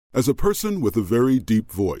As a person with a very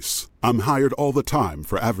deep voice, I'm hired all the time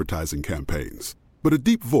for advertising campaigns. But a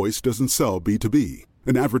deep voice doesn't sell B2B,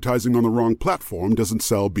 and advertising on the wrong platform doesn't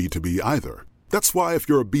sell B2B either. That's why if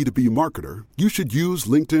you're a B2B marketer, you should use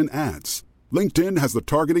LinkedIn ads. LinkedIn has the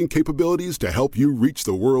targeting capabilities to help you reach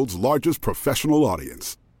the world's largest professional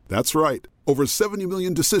audience. That's right, over 70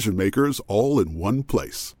 million decision makers all in one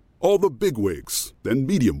place. All the big wigs, then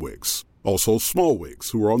medium wigs, also small wigs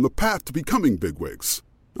who are on the path to becoming big wigs.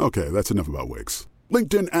 Okay, that's enough about wigs.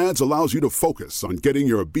 LinkedIn ads allows you to focus on getting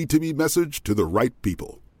your B2B message to the right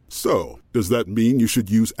people. So, does that mean you should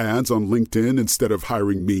use ads on LinkedIn instead of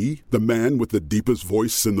hiring me, the man with the deepest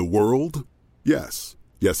voice in the world? Yes.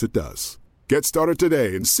 Yes, it does. Get started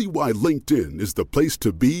today and see why LinkedIn is the place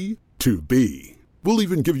to be to be. We'll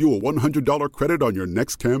even give you a $100 credit on your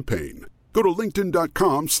next campaign. Go to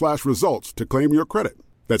linkedin.com/results to claim your credit.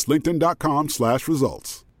 That's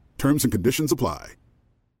linkedin.com/results. Terms and conditions apply.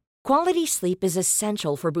 Quality sleep is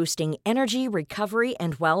essential for boosting energy, recovery,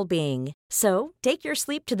 and well-being. So, take your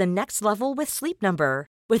sleep to the next level with Sleep Number.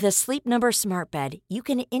 With a Sleep Number smart bed, you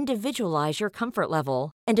can individualize your comfort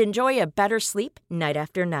level and enjoy a better sleep night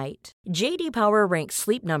after night. J.D. Power ranks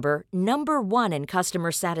Sleep Number #1 in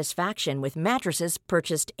customer satisfaction with mattresses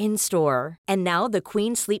purchased in-store. And now the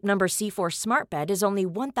Queen Sleep Number C4 smart bed is only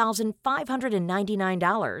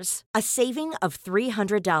 $1,599, a saving of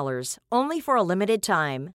 $300, only for a limited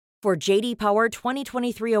time. For J.D. Power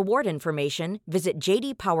 2023 award information, visit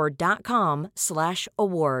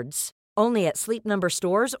jdpower.com/awards. Only at Sleep Number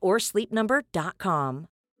stores or sleepnumber.com.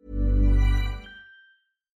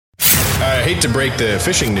 I hate to break the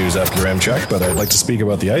fishing news after Chuck, but I'd like to speak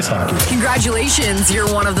about the ice hockey. Congratulations, you're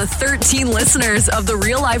one of the 13 listeners of the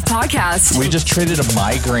Real Life Podcast. We just traded a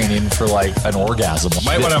migraine in for like an orgasm.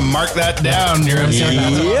 Might want to mark that down.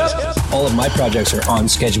 Yep. All of my projects are on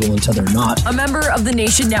schedule until they're not. A member of the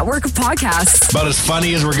Nation Network of Podcasts. About as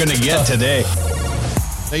funny as we're going to get today.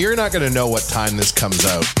 Now, you're not going to know what time this comes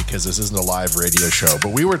out because this isn't a live radio show,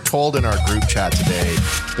 but we were told in our group chat today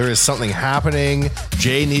there is something happening.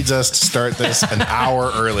 Jay needs us to start this an hour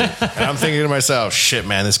early. And I'm thinking to myself, shit,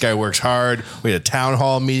 man, this guy works hard. We had a town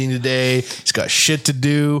hall meeting today. He's got shit to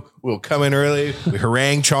do. We'll come in early. We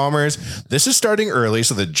harangue Chalmers. This is starting early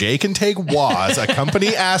so that Jay can take Waz, a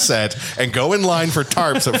company asset, and go in line for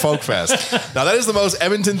tarps at Folk Fest. Now, that is the most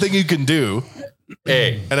Edmonton thing you can do.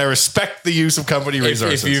 Hey, and I respect the use of company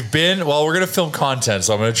resources. If you've been, well, we're going to film content,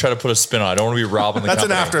 so I'm going to try to put a spin on it. I don't want to be robbing the That's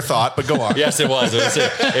company. an afterthought, but go on. Yes, it was.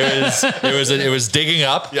 It was digging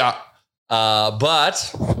up. Yeah.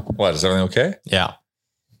 But what, is everything okay? Yeah.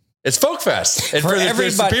 It's Folk Fest. And For there's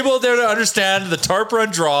everybody, people out there to understand the tarp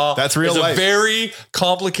run draw. That's real life. It's a very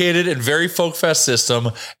complicated and very Folk Fest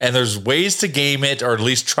system. And there's ways to game it, or at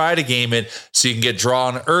least try to game it, so you can get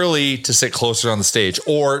drawn early to sit closer on the stage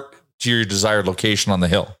or to your desired location on the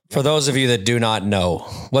hill. For those of you that do not know,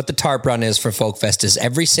 what the tarp run is for Folk Fest is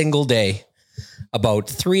every single day, about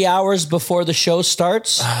 3 hours before the show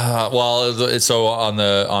starts. So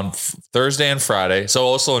on Thursday and Friday, so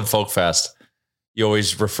also in Folk Fest, you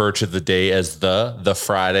always refer to the day as the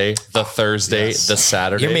Friday, the Thursday, yes. the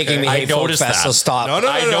Saturday. You're making me hate Folk Fest, so stop. No.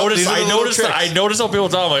 I noticed how people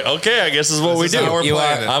talk. I'm like, okay, I guess this is what we do.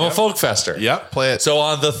 I'm a Folk Fester. Yep, play it. So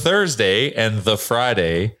on the Thursday and the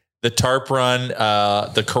Friday, the tarp run,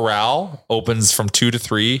 the corral opens from 2 to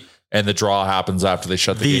 3, and the draw happens after they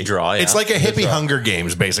shut the gate. Draw. Yeah. It's like a hippie Hunger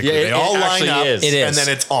Games, basically. Yeah, they all line up, It is. and then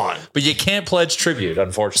it's on. But you can't pledge tribute,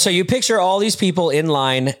 unfortunately. So you picture all these people in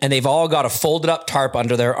line, and they've all got a folded up tarp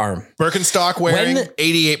under their arm. Birkenstock wearing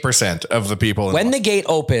 88% of the people. When the gate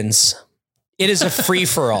opens, it is a free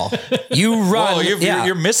for all. You run. Whoa,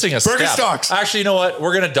 you're missing a Birkenstocks. step. Actually, you know what?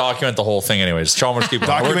 We're going to document the whole thing anyways. Chalmers, keep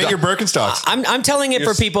document your Birkenstocks. I'm telling it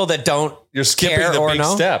for people that don't. You're skipping care the or big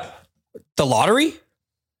no. step. The lottery?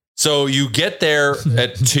 So you get there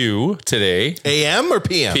at 2 today. AM or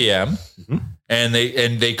PM? PM. Mm-hmm. And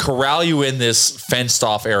they corral you in this fenced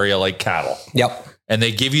off area like cattle. Yep. And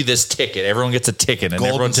they give you this ticket. Everyone gets a ticket. And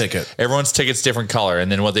Golden ticket. Everyone's ticket's different color. And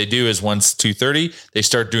then what they do is once 2:30, they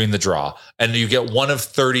start doing the draw. And you get one of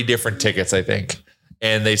 30 different tickets, I think.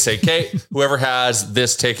 And they say, okay, whoever has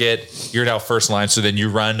this ticket, you're now first in line. So then you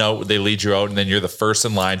run out, they lead you out, and then you're the first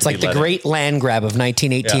in line. It's like the great land grab of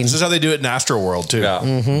 1918. Yeah, this is how they do it in Astro World too. Yeah.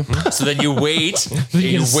 Mm-hmm. So then you wait,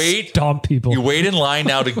 stomp people. You wait in line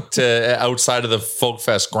now to outside of the Folk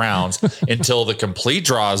Fest grounds until the complete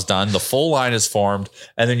draw is done. The full line is formed,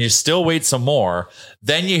 and then you still wait some more.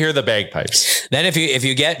 Then you hear the bagpipes. Then if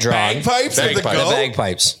you get drawn, bagpipes. The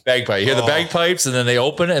bagpipes. Bagpipe. You hear the bagpipes, and then they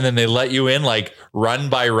open, and then they let you in like run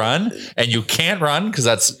by run, and you can't run because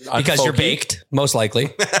that's because you're baked, most likely.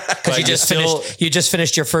 Because you just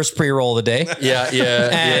finished your first pre-roll of the day.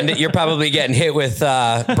 And you're probably getting hit with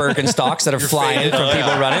Birkenstocks that are flying from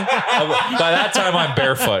people running. By that time, I'm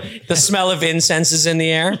barefoot. The smell of incense is in the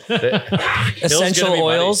air. Essential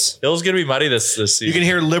oils. Hill's gonna be muddy this season. You can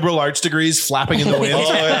hear liberal arts degrees flapping in the wind.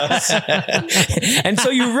 And so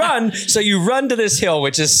you run to this hill,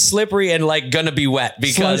 which is slippery and like gonna be wet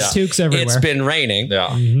because it's been raining. Yeah.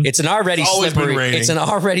 Mm-hmm. It's an already slippery. It's an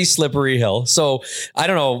already slippery hill. So I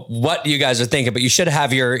don't know what you guys are thinking, but you should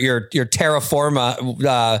have your Terra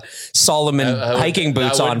Forma Solomon hiking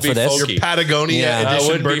boots on for this. Your Patagonia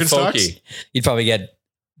edition Birkenstocks. You'd probably get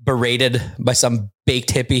berated by some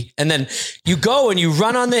baked hippie. And then you go and you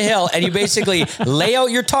run on the hill and you basically lay out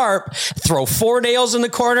your tarp, throw 4 nails in the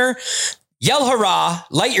corner, yell hurrah,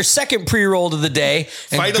 light your second pre-roll of the day,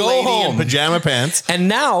 and fight go a lady home in pajama pants. And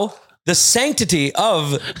now the sanctity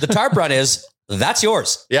of the tarp run is that's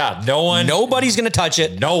yours. Yeah. Nobody's going to touch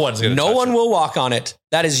it. No one will walk on it.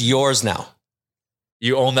 That is yours now.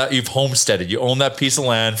 You own that. You've homesteaded. You own that piece of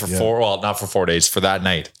land for not for 4 days, for that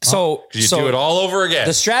night. So you do it all over again.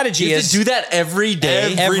 The strategy is to do that every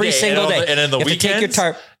day, every single day. And in the weekends, take your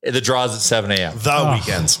tarp. The draws at 7 a.m.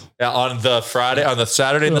 Weekends. Yeah, on the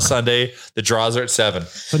Saturday and the Sunday, the draws are at 7.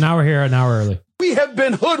 So now we're here an hour early. We have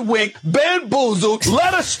been hoodwinked, bamboozled,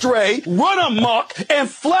 led astray, run amok, and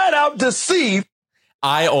flat out deceived.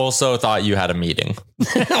 I also thought you had a meeting.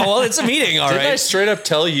 Well, it's a meeting, all right. Didn't I straight up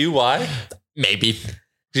tell you why? Maybe.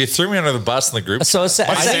 You threw me under the bus in the group. So By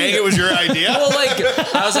saying it was your idea? Well,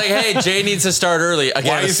 I was like, hey, Jay needs to start early. Again,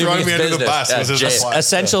 why are you throwing me under the bus?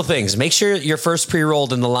 Essential things. Make sure your first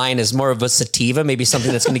pre-rolled in the line is more of a sativa, maybe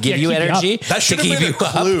something that's going to give you energy. That should have been a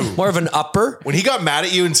clue. More of an upper. When he got mad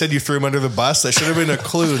at you and said you threw him under the bus, that should have been a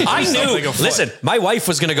clue. I knew. Listen, my wife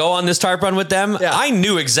was going to go on this tarp run with them. Yeah. I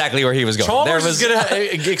knew exactly where he was going. Chalmers was going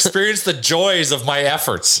to experience the joys of my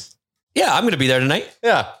efforts. Yeah, I'm going to be there tonight.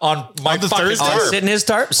 Yeah, on the Thursday. Sitting on his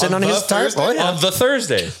tarp. On the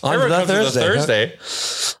Thursday. I'm going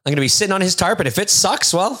to be sitting on his tarp, and if it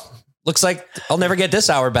sucks, well, looks like I'll never get this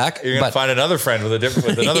hour back. You're going to find another friend with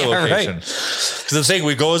another location. Because I'm saying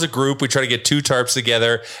we go as a group, we try to get 2 tarps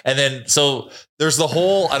together, and then so there's the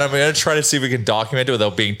whole, and I'm going to try to see if we can document it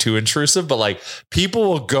without being too intrusive, but like people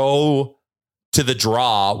will go to the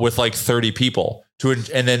draw with like 30 people.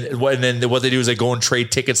 And then what they do is they go and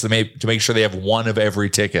trade tickets to make sure they have one of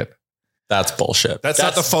every ticket. That's bullshit. That's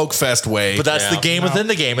not the Folk Fest way. But that's the game within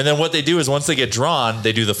the game. And then what they do is once they get drawn,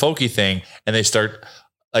 they do the folky thing and they start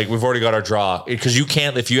like, we've already got our draw, because you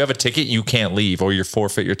can't, if you have a ticket, you can't leave or you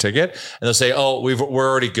forfeit your ticket. And they'll say, oh, we're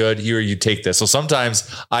already good here. You take this. So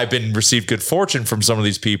sometimes I've received good fortune from some of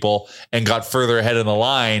these people and got further ahead in the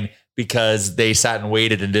line because they sat and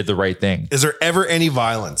waited and did the right thing. Is there ever any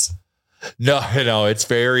violence? No, it's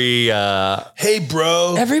very, hey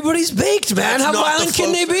bro, everybody's baked, man. How violent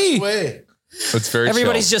can they be? It's very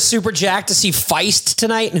Everybody's just super jacked to see Feist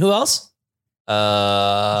tonight. And who else?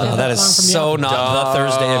 That is so not the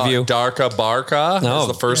Thursday of you. Darka Barca. No,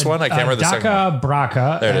 the first one. I can't remember the second one. Darka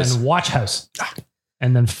Braca and Watch House.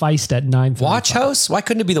 And then Feist at 9:30. Watch House? Why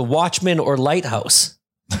couldn't it be the Watchman or Lighthouse?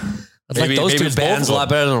 I'd like those two bands a lot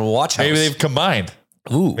better than Watch House. Maybe they've combined.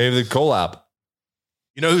 Ooh. Maybe they collab.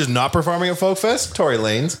 You know who's not performing at Folk Fest? Tory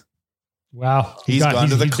Lanez. Wow. He's gone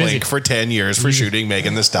to the clink for 10 years for shooting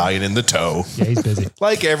Megan Thee Stallion in the toe. Yeah, he's busy.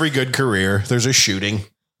 Like every good career, there's a shooting.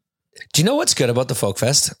 Do you know what's good about the Folk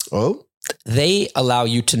Fest? Oh? They allow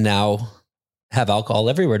you to now have alcohol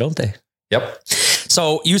everywhere, don't they? Yep.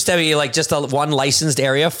 So used to be like just one licensed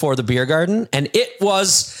area for the beer garden, and it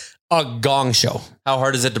was a gong show. How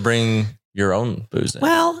hard is it to bring your own booze in?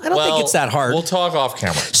 Well, I don't think it's that hard. We'll talk off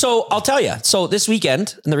camera. So I'll tell you. So this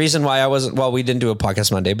weekend, and the reason why we didn't do a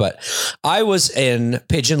podcast Monday, but I was in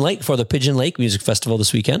Pigeon Lake for the Pigeon Lake Music Festival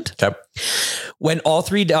this weekend. Okay. When all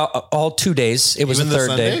 2 days, it was the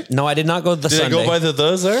third day. No, I did not go to the Sunday. Did they go by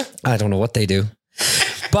those there? I don't know what they do,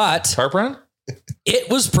 but tarp run? It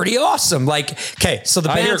was pretty awesome. Like, okay, so the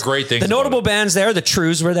bands, I hear great things. The notable bands there, the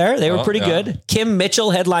Trews were there. They were pretty good. Kim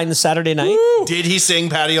Mitchell headlined the Saturday night. Woo. Did he sing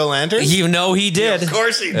Patio Lanterns? You know he did. Yeah, of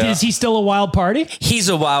course he did. Is he still a wild party? He's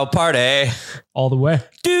a wild party. All the way.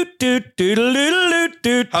 How's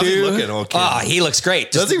he looking, old kid? He looks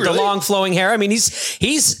great. Does he really? The long flowing hair. I mean, he's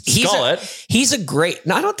a great.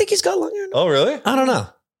 No, I don't think he's got long hair. No. Oh, really? I don't know.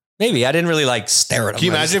 Maybe I didn't really stare at him. Can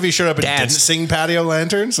you imagine if he showed up and didn't sing Patio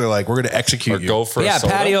Lanterns? They're like, we're going to execute you. Go for a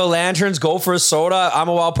soda. Patio Lanterns, go for a soda. I'm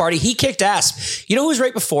a wild party. He kicked ass. You know who's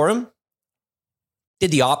right before him?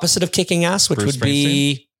 Did the opposite of kicking ass, which Bruce would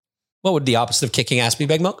be What would the opposite of kicking ass be,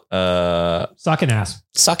 Big Milk? Sucking ass.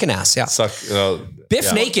 Sucking ass, yeah. Biff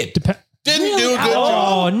yeah. Naked. Didn't do a good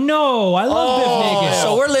Oh, job. no. I love Biff Naked.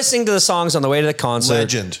 So we're listening to the songs on the way to the concert.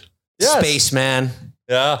 Legend. Yes. Spaceman.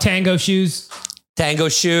 Yeah. Tango shoes. Tango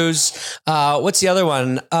shoes. What's the other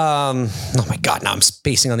one? Oh my God, now I'm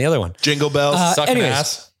spacing on the other one. Jingle bells. Sucking anyways.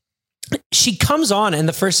 ass. She comes on and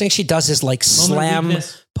the first thing she does is like slam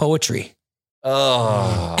weakness. poetry.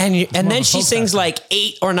 Oh. And then she sings like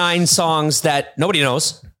 8 or 9 songs that nobody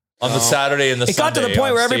knows. On the Saturday and the It got to Sunday the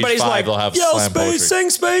point on where stage everybody's 5, like, they'll have yo, slam poetry. sing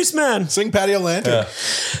Spaceman. Sing Patio Lantern. Yeah.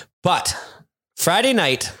 But Friday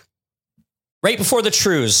night, right before the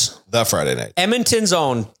Trues, The Friday night. Edmonton's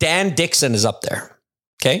own Dan Dixon is up there.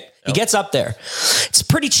 Okay. He gets up there. It's a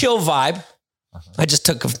pretty chill vibe. I just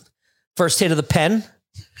took a first hit of the pen.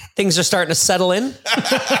 Things are starting to settle in.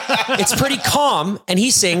 It's pretty calm. And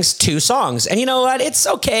he sings 2 songs. And you know what? It's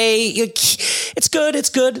okay. It's good. It's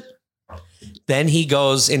good. Then he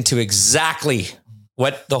goes into exactly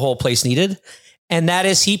what the whole place needed. And that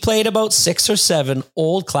is he played about 6 or 7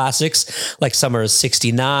 old classics like Summer of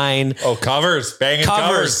 69. Oh, covers. Banging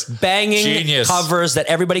covers. Banging Genius. covers that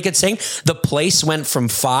everybody could sing. The place went from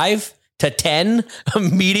 5 to 10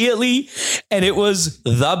 immediately. And it was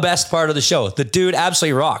the best part of the show. The dude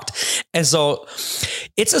absolutely rocked. And so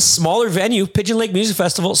it's a smaller venue, Pigeon Lake Music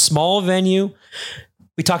Festival, small venue.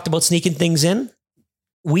 We talked about sneaking things in.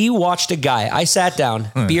 We watched a guy. I sat down,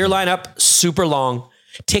 beer lineup, super long,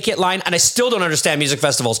 ticket line, and I still don't understand music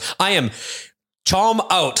festivals. I am chom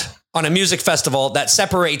out on a music festival that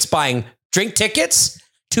separates buying drink tickets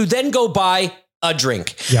to then go buy a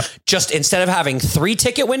drink. Yep. Just instead of having 3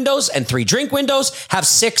 ticket windows and 3 drink windows, have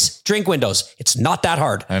 6 drink windows. It's not that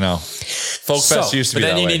hard. I know. Folkfest used to But be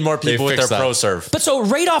then that you way. need more people They with their fixed that. pro serve. But so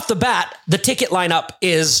right off the bat, the ticket lineup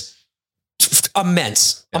is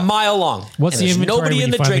immense, a mile long. What's And the there's inventory nobody when in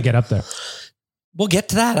you the finally drink? get up there? We'll get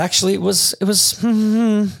to that. Actually, it was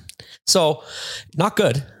so not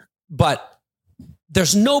good, but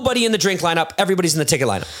there's nobody in the drink lineup. Everybody's in the ticket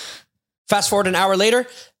lineup. Fast forward an hour later,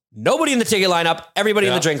 nobody in the ticket lineup, everybody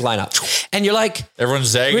in the drink lineup. And you're like, Everyone's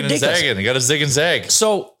zagging Ridiculous. and zagging. They got to zig and zag.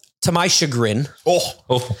 so to my chagrin,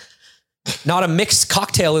 Oh. not a mixed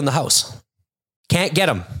cocktail in the house. Can't get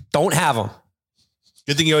them. Don't have them.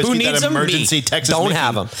 Good thing you always Who keep needs that them? emergency Me. Texas Don't Mickey.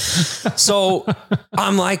 have them. So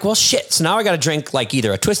I'm like, well, shit. So now I got to drink like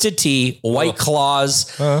either a Twisted Tea, White Claws.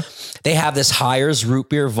 They have this Hires root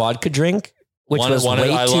beer vodka drink, which One- was one-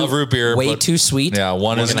 way I too, love root beer, way but- too sweet. Yeah,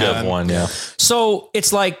 one is We're gonna have good. one, yeah. So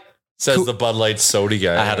it's like Says the Bud Light soda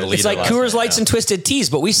guy. I had to leave. it's like last Coors night, Lights yeah. and Twisted Teas,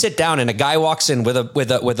 but we sit down and a guy walks in with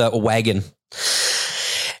a wagon.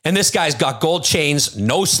 And this guy's got gold chains,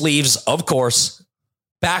 no sleeves, of course,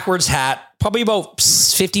 backwards hat, probably about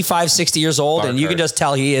 55, 60 years old. And you can just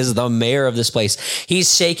tell he is the mayor of this place.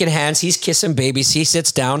 He's shaking hands. He's kissing babies. He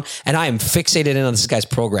sits down and I am fixated in on this guy's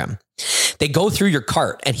program. They go through your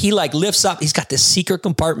cart and he like lifts up. He's got this secret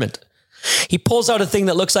compartment. He pulls out a thing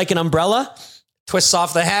that looks like an umbrella, twists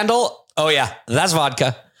off the handle. Oh yeah, that's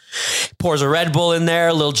vodka. Pours a Red Bull in there,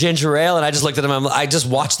 a little ginger ale. And I just looked at him. I just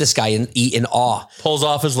watched this guy eat in awe. Pulls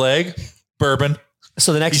off his leg. Bourbon.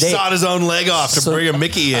 So the next He day, sawed his own leg off to So- bring a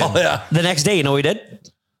Mickey in. Yeah. the next day, you know what he did?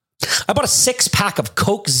 I bought a 6-pack of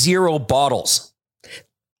Coke Zero bottles,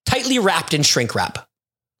 tightly wrapped in shrink wrap.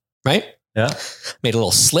 Right? Yeah. Made a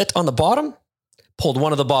little slit on the bottom, pulled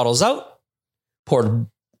one of the bottles out, poured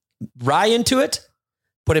rye into it,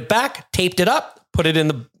 put it back, taped it up, put it in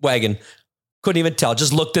the wagon. Couldn't even tell.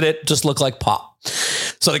 Just looked at it. Just looked like pop.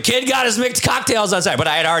 So the kid got his mixed cocktails outside, but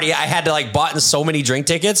I had to like bought in so many drink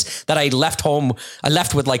tickets that I left home. I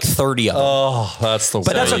left with like 30 of them. Oh, that's the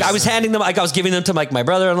But that's okay. I was handing them, like I was giving them to like my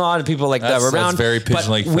brother-in-law and people like that That's- were around. that's very Pigeon But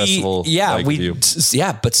Lake Festival Yeah, like of you.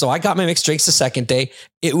 But so I got my mixed drinks the second day.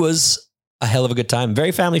 It was a hell of a good time.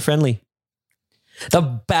 Very family friendly. The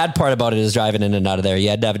bad part about it is driving in and out of there. You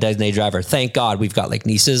had to have a designated driver. Thank God we've got like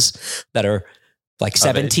nieces that are like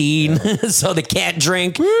 17, so they can't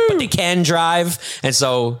drink, but they can drive. And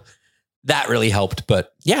so that really helped.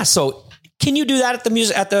 But yeah, so can you do that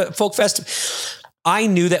at the Folk Fest? I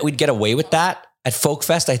knew that we'd get away with that. At Folk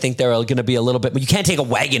Fest, I think they're going to be a little bit, but you can't take a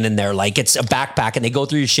wagon in there. Like it's a backpack and they go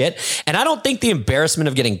through your shit. And I don't think the embarrassment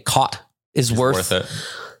of getting caught is worth it.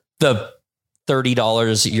 the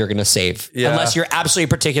 $30 you're going to save. Yeah. Unless you're absolutely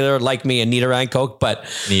particular like me and need a Ryan Coke, but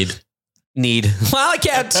need. Well, I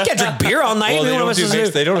can't drink beer all night. Well, they, What am I don't do supposed to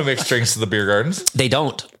mixed, do? they don't mix drinks to the beer gardens. They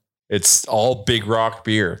don't. It's all Big Rock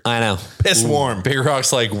beer. I know. Piss warm. Big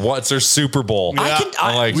Rock's like, what's their Super Bowl?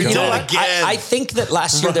 I'm like, we you did know it what? again. I think that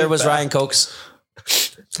last year there was Ryan Cokes.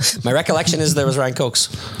 My recollection is there was Ryan Cokes.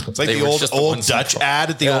 It's like They the were old just the ones Dutch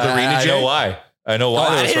ad at the old arena. I Jay. know why. I know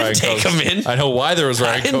why there was Ryan take Cokes. him in. I know why there was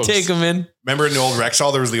Ryan I didn't Cokes. take him in. Remember in the old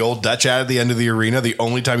Rexall, there was the old Dutch ad at the end of the arena. The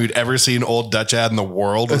only time you'd ever see an old Dutch ad in the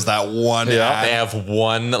world was that one ad. They have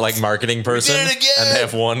one like marketing person did it again. and they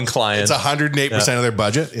have one client. It's 108% of their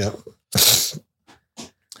budget. Yeah.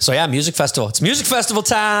 So yeah, music festival. It's music festival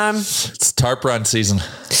time. It's tarp run season.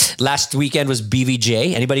 Last weekend was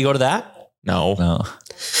BVJ. Anybody go to that? No.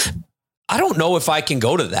 I don't know if I can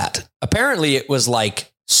go to that. Apparently it was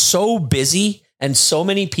like so busy and so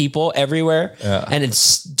many people everywhere. Yeah. And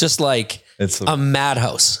it's just like It's a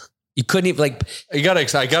madhouse. You couldn't even like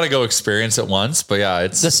I gotta go experience it once, but yeah,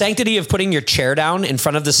 it's the sanctity of putting your chair down in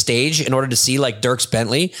front of the stage in order to see like Dirks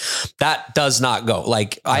Bentley. That does not go.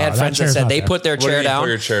 Like I had that friends that chair's said not they there. put their What do you chair mean, down. put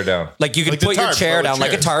your chair down. Like you can Like the put your tarp, chair but down with like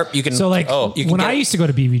a chairs. tarp. You can So like you can when get- I used to go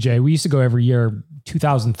to BVJ, we used to go every year,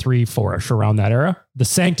 2003, 4-ish, around that era. The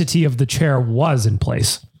sanctity of the chair was in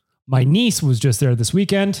place. My niece was just there this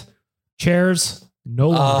weekend. Chairs, no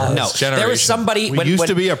longer. no, It's there was generation. somebody We used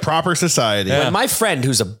to be a proper society. when my friend,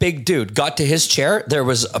 who's a big dude, got to his chair, there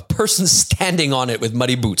was a person standing on it with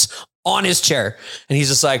muddy boots on his chair. And he's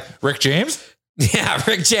just like, Rick James? yeah,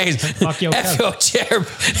 Rick James. Fuck yo, F your chair.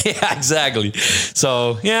 Yeah, exactly.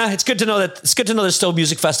 So yeah, it's good to know there's still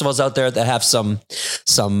music festivals out there that have some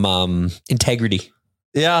integrity.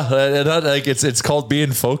 Yeah, like it's called being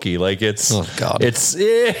folky. Like it's Oh, God. it's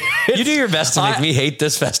You do your best to make me hate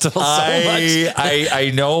this festival so much.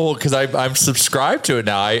 I know because I'm subscribed to it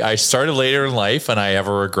now. I started later in life and I have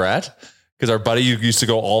a regret because our buddy used to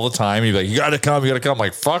go all the time. He'd be like, you gotta come. I'm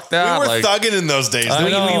like, fuck that. We were like, thugging in those days. I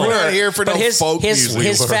We know. were not here for But no folk his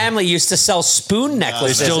music. family used to sell spoon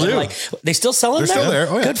necklaces. They still and, do. Like, they still sell them They're still there.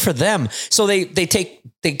 Oh, yeah. Good for them. So they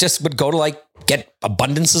just would go to like get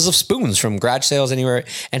abundances of spoons from garage sales anywhere.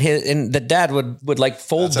 And the dad would like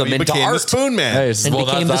fold That's how them he into became art. the spoon man. Hey, And well,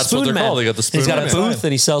 became the that's what spoon they're man. called. They got the spoon. He's got a man. booth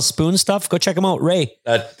and he sells spoon stuff. Go check him out, Ray.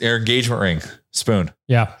 That your engagement ring spoon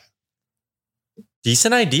Yeah.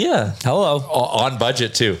 Decent idea. Hello. on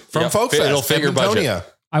budget too From Folk Fest. It'll fit your budget. Edmontonia.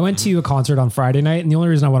 I went to a concert on Friday night, and the only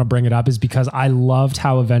reason I want to bring it up is because I loved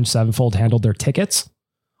how Avenged Sevenfold handled their tickets.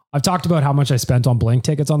 I've talked about how much I spent on Blink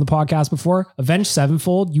tickets on the podcast before. Avenged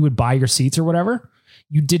Sevenfold, you would buy your seats or whatever.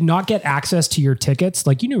 You did not get access to your tickets,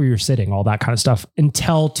 like you knew where you're sitting, all that kind of stuff,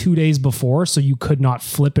 until 2 days before, so you could not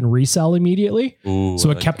flip and resell immediately. Ooh,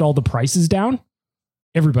 So it kept all the prices down.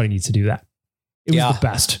 Everybody needs to do that. It was the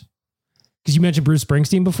best. Because you mentioned Bruce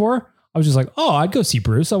Springsteen before. I was just like, oh, I'd go see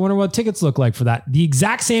Bruce. I wonder what tickets look like for that. The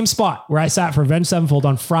exact same spot where I sat for Avenged Sevenfold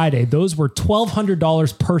on Friday, those were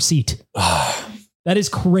 $1,200 per seat. That is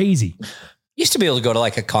crazy. Used to be able to go to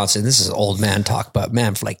like a concert. This is old man talk, but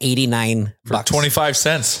man, for like 89 For bucks. 25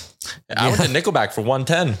 cents. I went to Nickelback for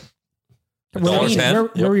 110.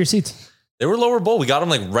 Where were your seats? They were lower bowl. We got them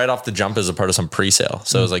like right off the jump as a part of some pre-sale.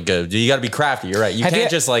 So it was like, good. You got to be crafty. You're right. You Have can't you-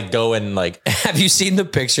 just like go and like, Have you seen the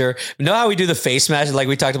picture? You know how we do the face match? Like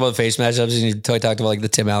we talked about the face matchups and you talked about like the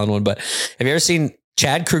Tim Allen one, but have you ever seen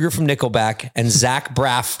Chad Kruger from Nickelback and Zach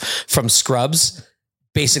Braff from Scrubs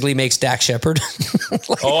basically makes Dak Shepard?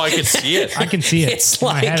 Oh, I can see it. I can see it. It's In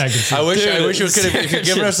my like- head, I can see I it. wish Dude, we could have. If you'd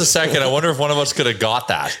given us a second, I wonder if one of us could have got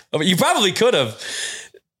that. You probably could have.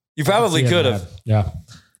 You probably Yeah, could man. have. Yeah.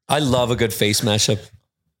 I love a good face mashup.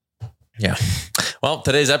 yeah. Well,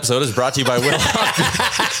 today's episode is brought to you by Will.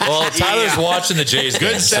 Well, Tyler's watching the Jays.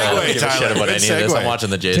 Good game, so- segue, I don't give a Tyler. shit about Good any of this. I'm segue. watching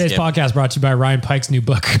the Jays Today's game. podcast brought to you by Ryan Pike's new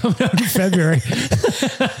book coming out in February.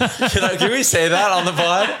 Can we say that on the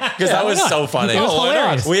pod? Because that was so funny. It was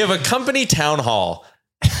hilarious. We have a company town hall.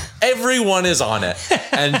 Everyone is on it.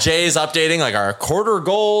 And Jay's updating like our quarter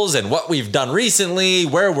goals and what we've done recently,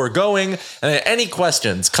 where we're going. And any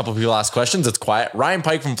questions, a couple people ask questions. It's quiet. Ryan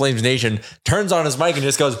Pike from Flames Nation turns on his mic and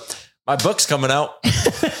just goes, my book's coming out. Is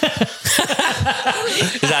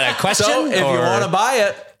that a question? So if you or- want to buy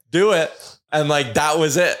it, do it. And like, that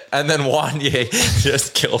was it. And then Wanye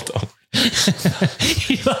just killed him.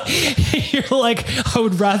 You're like, I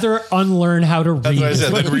would rather unlearn how to read. That's what I is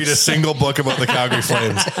said. what Then you read a single book about the Calgary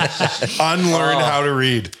Flames. Unlearn how to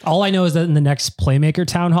read. All I know is that in the next Playmaker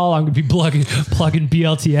Town Hall, I'm going to be plugging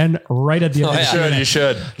BLTN right at the end. Oh, of the yeah. show. You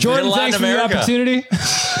should. Jordan, In Latin thanks for your America. opportunity.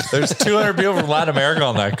 There's 200 people from Latin America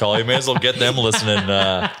on that call. You may as well get them listening.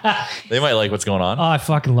 They might like what's going on. Oh, I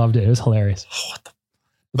fucking loved it. It was hilarious.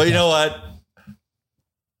 But you know what?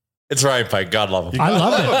 It's Ryan Pike. God love him. I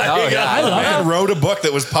love it. Oh, yeah. I love Man it. wrote a book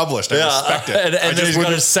that was published. I respect it. And I then just he's got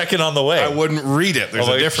wouldn't- his second on the way. I wouldn't read it. There's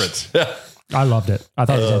Oh, a like- difference. Yeah. I loved it. I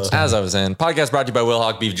thought it was As I was saying, podcast brought to you by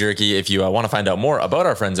Wilhawk Beef Jerky. If you want to find out more about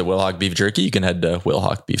our friends at Wilhawk Beef Jerky, you can head to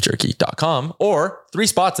wilhawkbeefjerky.com or 3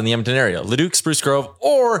 spots in the Edmonton area, Leduc, Spruce Grove,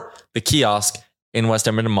 or the kiosk in West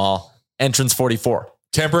Edmonton Mall, entrance 44.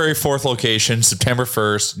 temporary 4th location, September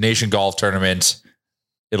 1st, Nation Golf Tournament.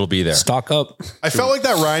 It'll be there. Stock up. I felt like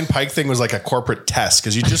that Ryan Pike thing was like a corporate test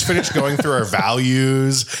because you just finished going through our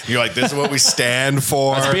values. You're like, this is what we stand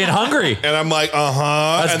for. That's being hungry. And I'm like,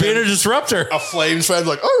 That's and being a disruptor. A Flames fan's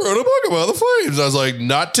like, I wrote a book about the Flames. I was like,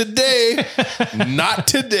 not today. Not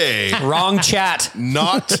today. Wrong chat.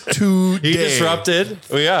 Not today. He disrupted.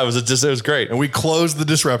 Well, yeah, it was great. And we closed the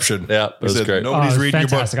disruption. Yeah, it was great. Nobody's reading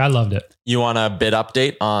fantastic. your book. I loved it. You want a bid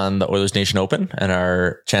update on the Oilers Nation Open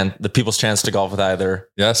and the people's chance to golf with either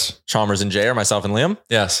Yes. Chalmers and Jay or myself and Liam?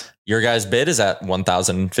 Yes. Your guys' bid is at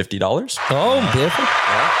 $1,050. Oh, beautiful.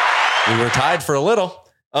 Yeah. We were tied for a little.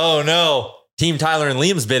 Oh, no. Team Tyler and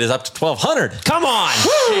Liam's bid is up to $1,200. Come on.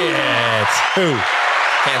 Shit. Who?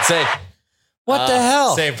 Can't say. What the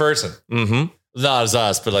hell? Same person. Mm-hmm. Not as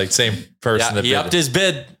us, but like same person. Yeah, he upped his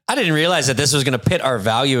bid. I didn't realize that this was going to pit our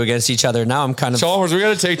value against each other. Now I'm kind of... Chalmers, we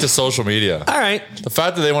got to take to social media. All right. The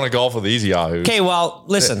fact that they want to golf with Easy Yahoos. Okay, well,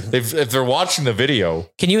 listen. If they're watching the video.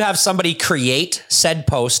 Can you have somebody create said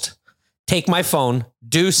post, take my phone,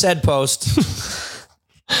 do said post?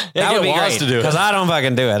 That would be great. To do it. Because I don't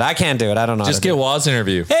fucking do it. I can't do it. I don't know. Just get Waz's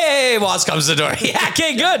interview. Hey, Waz comes to the door. Yeah,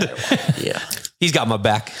 okay, good. Yeah. He's got my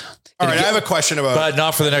back. All right, I have a question about... But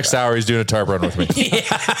not for the next hour. He's doing a tarp run with me.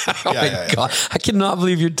 Oh my God. I cannot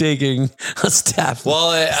believe you're taking a staff. Well,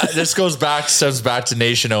 this stems back to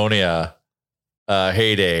Nation Onia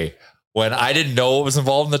heyday when I didn't know what was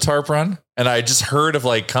involved in the tarp run. And I just heard of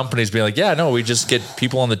like companies being like, yeah, no, we just get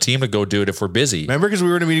people on the team to go do it if we're busy. Remember, because we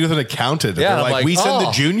were in a meeting with an accountant. Yeah, And they're like, we send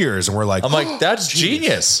the juniors. And we're like, I'm like, that's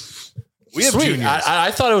genius. We have Sweet. juniors. I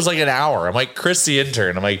thought it was like an hour. I'm like, Chris, the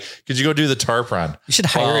intern. I'm like, could you go do the tarp run? You should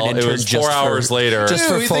hire an intern. It was 4 hours later. Just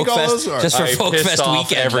for Folk Fest. Just for Folk Fest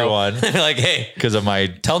weekend. Everyone. Like, hey, because of my...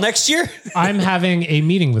 Till next year. I'm having a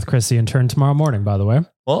meeting with Chris, the intern, tomorrow morning, by the way.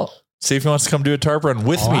 Well, see if he wants to come do a tarp run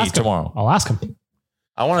with me tomorrow. I'll ask him.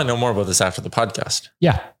 I want to know more about this after the podcast.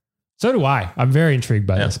 Yeah. So do I. I'm very intrigued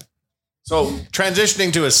by this. So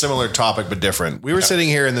transitioning to a similar topic, but different. We were sitting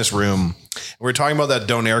here in this room. And we were talking about that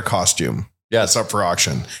Donaire costume. Yeah, it's up for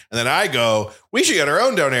auction. And then I go, we should get our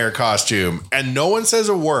own Donaire costume. And no one says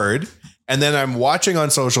a word. And then I'm watching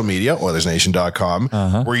on social media,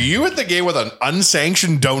 OilersNation.com. Were you at the game with an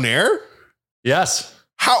unsanctioned Donaire? Yes.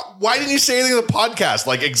 Why didn't you say anything in the podcast?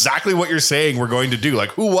 Like exactly what you're saying we're going to do. Like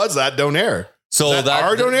who was that Donaire? So that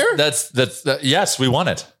our Donaire? That's yes, we won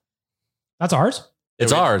it. That's ours?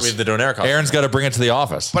 It's ours. We have the Donaire costume. Aaron's got to bring it to the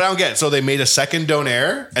office. But I don't get it. So they made a second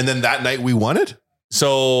Donaire and then that night we won it?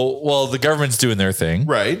 So, well, the government's doing their thing.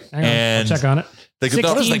 Right. And I'll check on it. What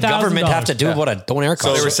does the government have to do with what a Donaire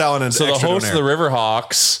costume? So they were selling an So the extra host of Donaire. the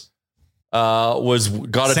Riverhawks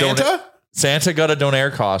got a Santa? Santa got a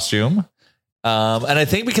Donaire costume. And I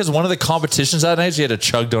think because one of the competitions that night, you had to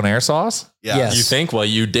chug Donaire sauce. Yeah. Yes. You think? Well,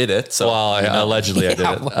 you did it. So Well, allegedly I did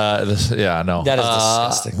it. No. That is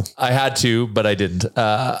disgusting. I had to, but I didn't.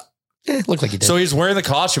 Looked like you did. So he's wearing the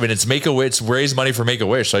costume and it's Make-A-Wish, raise money for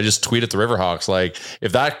Make-A-Wish. So I just tweeted the Riverhawks like,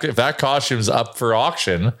 if that costume's up for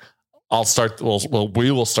auction, I'll start.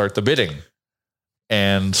 We will start the bidding,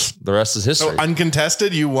 and the rest is history. So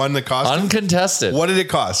uncontested, you won the costume? Uncontested. What did it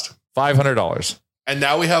cost? $500. And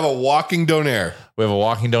now we have a walking Donaire. We have a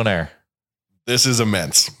walking Donaire. This is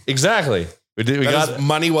immense. Exactly. We did. We That got is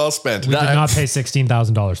money well spent. We did not pay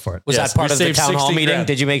 $16,000 for it. Was Yes, that part we of the saved town hall 60 meeting? grand.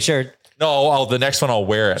 Did you make sure? No. The next one I'll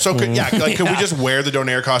wear it. So could we just wear the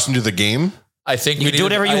Donaire costume to the game? I think You we do need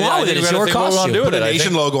whatever to- you I- want I with it. think It's we your gotta think what we wanna costume. do with Put a it. I nation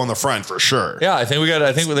think- logo on the front for sure. Yeah, I think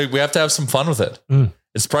we have to have some fun with it.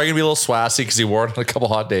 It's probably gonna be a little swassy because he wore it on a couple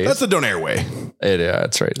hot days. That's the Donaire way. Yeah,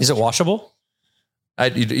 that's right. Is it washable?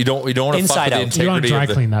 You don't want to fuck Inside with the out. You want integrity to dry of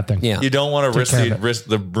the, clean that thing. Yeah. You don't want to risk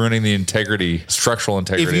the ruining the integrity, structural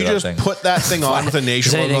integrity If you of that just thing. put that thing on with a nation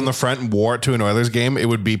Is logo anything- on the front and wore it to an Oilers game, it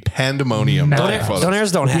would be pandemonium. Madness. Photos.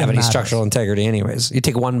 Donairs don't It'd be have any madness. structural integrity anyways. You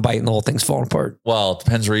take one bite and the whole thing's falling apart. Well, it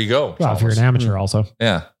depends where you go. Well, if you're an amateur also.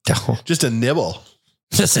 Yeah. Just a nibble.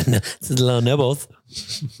 Just a little nibbles.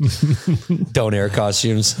 Donaire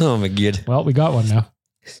costumes. Oh my god. Well, we got one now.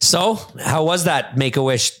 So how was that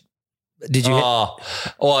Make-A-Wish? Did you hit?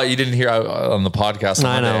 Well, you didn't hear on the podcast.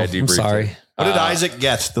 I know. Monday, I'm debriefed sorry. it. What did Isaac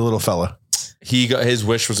get, the little fella? He got his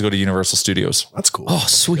wish was to go to Universal Studios. That's cool. Oh,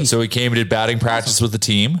 sweet. So he came and did batting practice with the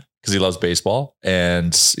team because he loves baseball,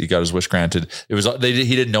 and he got his wish granted. He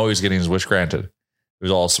didn't know he was getting his wish granted. It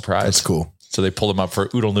was all a surprise. That's cool. So they pulled him up for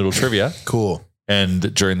Oodle Noodle trivia, Cool.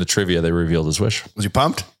 and during the trivia, they revealed his wish. Was he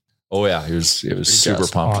pumped? Oh yeah, he was super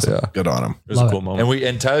pumped. Awesome. Yeah, Good on him. It was a Love cool it. moment.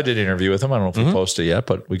 and Tyler did an interview with him. I don't know if we posted it yet,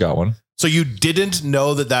 but we got one. So you didn't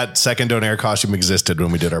know that second Donaire costume existed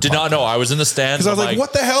when we did our Did not know. I was in the stands. Because I was like,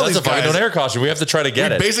 what the hell? That's These a fucking guys? Donaire costume. We have to try to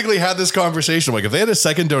get We it. basically had this conversation. Like, if they had a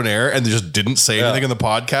second Donaire and they just didn't say anything in the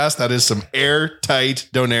podcast, that is some airtight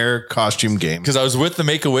Donaire costume game. Because I was with the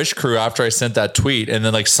Make-A-Wish crew after I sent that tweet, and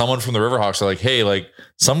then like someone from the Riverhawks are like, hey, like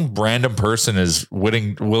some random person is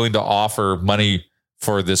willing to offer money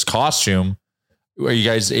for this costume. Are you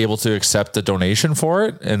guys able to accept a donation for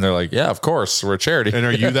it? And they're like, yeah, of course. We're a charity. And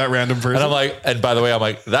are you that random person? And I'm like, and by the way, I'm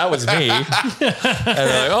like, that was me. And they're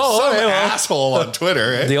like, oh, Some okay, well. asshole on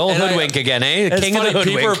Twitter. Eh? The old And hoodwink again, eh? The It's king of the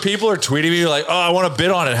funny, hoodwink. people are tweeting me like, oh, I want to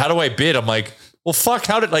bid on it. How do I bid? I'm like, well, fuck,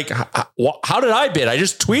 how did I bid? I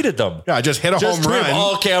just tweeted them. Yeah, I just hit a home run.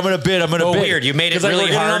 Oh, okay, I'm going to bid. I'm going to bid. Weird. You made it 'Cause, like, really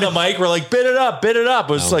we're getting hard. on the mic. We're like, bid it up, bid it up.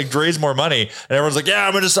 It was like, raise more money. And everyone's like, yeah,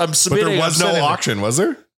 I'm But submitting. there was I'm no sending it. auction, was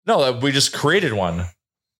there? No, we just created one.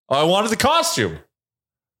 I wanted the costume.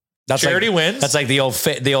 That's Charity like, wins. That's like the old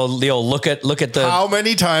look at the. How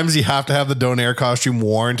many times do you have to have the Donaire costume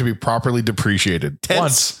worn to be properly depreciated?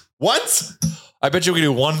 Once? I bet you we can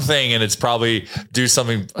do one thing and it's probably do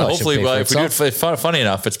something. Oh, it should Hopefully, pay for if we do it funny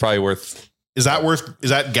enough, it's probably worth. Is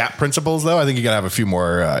that gap principles though? I think you gotta have a few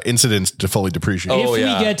more incidents to fully depreciate. Oh, If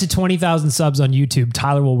yeah. we get to 20,000 subs on YouTube,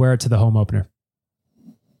 Tyler will wear it to the home opener.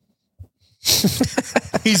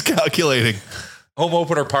 He's calculating. Home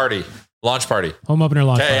opener party, launch party. Home opener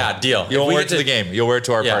launch. Okay, party. yeah, deal. You won't If we wear get it to the game. You'll wear it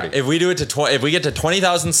to our party. If we do it to if we get to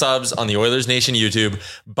 20,000 subs on the Oilers Nation YouTube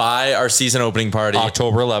by our season opening party,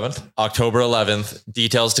 October 11th. October 11th,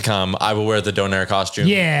 details to come. I will wear the Donaire costume.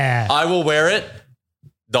 Yeah. I will wear it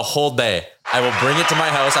the whole day. I will bring it to my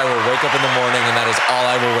house. I will wake up in the morning, and that is all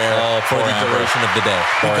I will wear for the forever. duration of the day.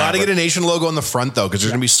 You got to get a Nation logo on the front though, because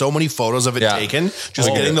there's gonna be so many photos of it Yeah. taken. Just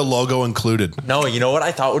getting the logo included. No, you know what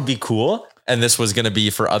I thought would be cool? And this was going to be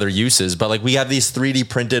for other uses, but like we have these 3D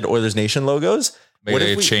printed Oilers Nation logos. Make What it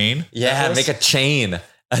if a chain. Yeah, make a chain,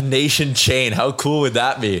 a Nation chain. How cool would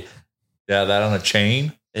that be? Yeah, that on a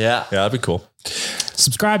chain. Yeah. Yeah, that'd be cool.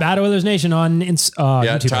 Subscribe at Oilers Nation on Yeah,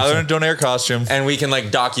 YouTube. Tyler in a Donaire costume. And we can like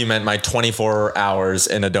document my 24 hours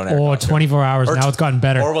in a Donaire. Or costume. 24 hours. Or now it's gotten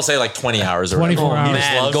better. Or we'll say like 20 hours or 24 whatever. hours. He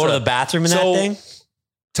just Man, loves go to that. the bathroom in So- that thing.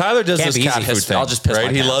 Tyler does Can't this be easy. cat food thing. I'll just piss right?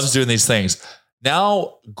 my He pants. loves doing these things.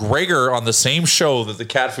 Now, Gregor on the same show that the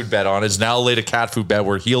cat food bet on is now laid a cat food bet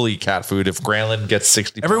where he'll eat cat food if Granlund gets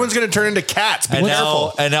 60. Everyone's gonna turn into cats. Be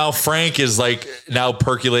careful. and now Frank is like now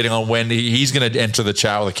percolating on when he's going to enter the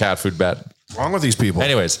chat with a cat food bet. What's wrong with these people?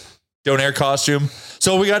 Anyways, Donaire costume.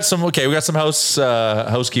 So we got some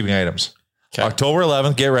housekeeping items. Okay. October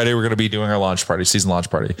 11th, get ready. We're going to be doing our launch party, season launch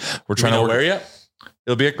party. We're trying to know work. where yet?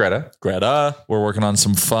 It'll be at Greta. Greta. We're working on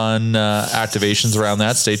some fun activations around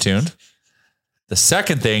that. Stay tuned. The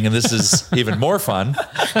second thing, and this is even more fun.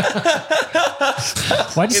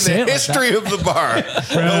 Why'd you In say the it like history of the bar,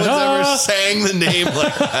 no one's ever sang the name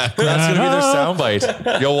like that. That's going to be their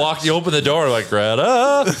soundbite. You open the door like Greta.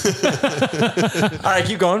 All right,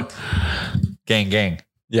 keep going. Gang.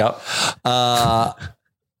 Yep.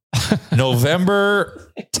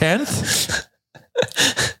 November 10th.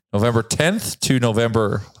 November 10th to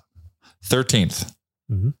November 13th.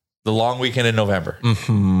 Mhm. The long weekend in November.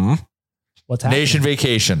 What's happening? Nation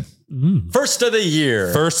vacation. First of the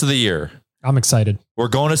year. First of the year. I'm excited. We're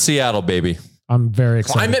going to Seattle, baby. I'm very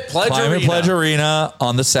excited. Climate Pledge Climate Arena. Pledge Arena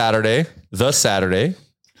on the Saturday.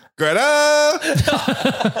 Greta.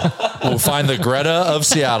 We'll find the Greta of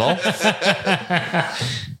Seattle.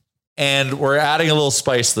 And we're adding a little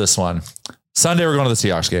spice to this one. Sunday, we're going to the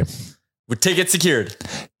Seahawks game. With tickets secured.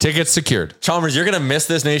 Tickets secured. Chalmers, you're going to miss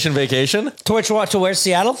this Nation vacation? To where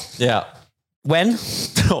Seattle? Yeah. When?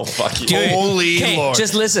 Oh, fuck you. Holy Okay, Lord.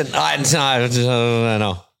 just listen. I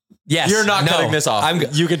know. Yes. You're not no. cutting this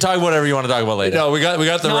off. You can talk whatever you want to talk about later. No, we got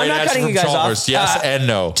the No, I'm right not answer cutting from you guys Chalmers. off. Yes and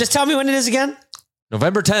no. Just tell me when it is again.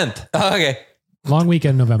 November 10th. Oh, okay. Long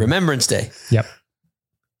weekend, November. Remembrance Day. Yep.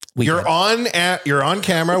 You're on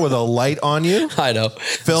camera with a light on you, I know.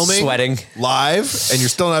 filming, Sweating. live, and you're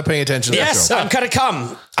still not paying attention to Yes, the show. I'm gonna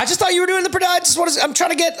come. I just thought you were doing the production. I'm trying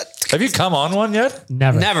to get. Have you come on one yet?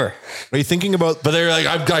 Never. Are you thinking about? But they're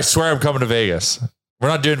like, I swear I'm coming to Vegas. We're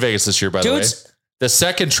not doing Vegas this year, by Dudes, the way. The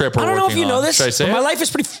second trip we're I don't know if working you know on. this, Should I say but my it? life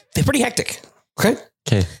is pretty hectic. Okay.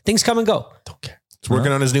 Okay. Things come and go. He's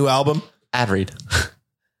working on his new album. Ad read.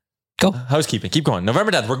 Go. Housekeeping. Keep going.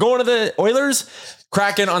 November 10th. We're going to the Oilers.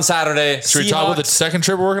 Kraken on Saturday. Should we talk about the second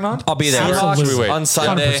trip we're working on? I'll be there. Or should we wait? on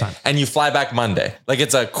Sunday, 100%. and you fly back Monday. Like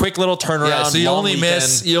it's a quick little turnaround. Yeah, so you long only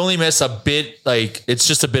weekend. miss a bit. Like it's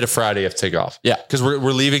just a bit of Friday of takeoff. Yeah. because we're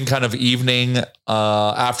leaving kind of evening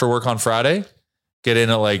after work on Friday. Get in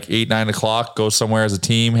at like 8-9 o'clock. Go somewhere as a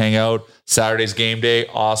team. Hang out. Saturday's game day.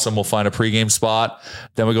 Awesome. We'll find a pregame spot.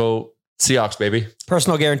 Then we go Seahawks, baby.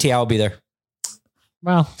 Personal guarantee I will be there.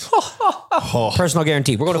 Well, Personal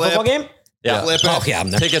guarantee. We're going to a football game? Yeah. Flip it. Oh, yeah,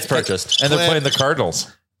 I'm there. Tickets purchased. And they're playing the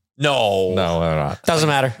Cardinals. No. No, they're not. Doesn't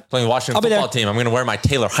matter. Playing Washington I'll be football there. team. I'm going to wear my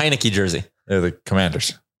Taylor Heineke jersey. They're the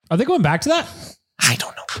Commanders. are they going back to that? I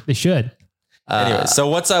don't know. They should. Anyway, so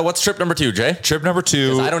what's trip number 2, Jay? Trip number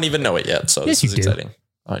 2 I don't even know it yet, so Yes, this is you do. exciting.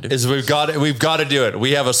 Oh, I do. is we've got to do it.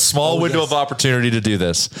 We have a small window of opportunity to do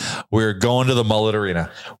this. We're going to the Mullet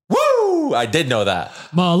Arena. Woo! I did know that.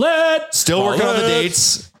 Mullet. Still working on the Mullet.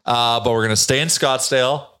 dates, but we're going to stay in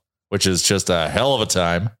Scottsdale, which is just a hell of a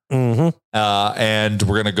time. Mm-hmm. And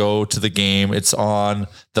we're going to go to the game. It's on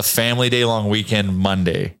the family day long weekend,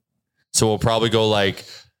 Monday. So we'll probably go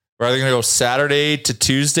we're either going to go Saturday to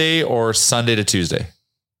Tuesday or Sunday to Tuesday.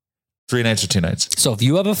 3 nights or 2 nights. So if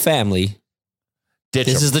you have a family, Ditch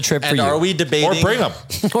this them. is the trip for And you. are we debating? Or bring them.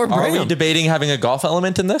 or Are bring we 'em. debating having a golf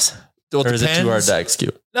element in this? Well, Or is it too hard depends. to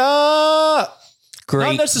execute? Not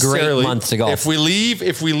Great necessarily. month to golf. If we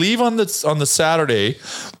leave on the Saturday,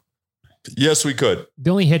 yes, we could.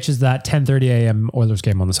 The only hitch is that 10:30 a.m. Oilers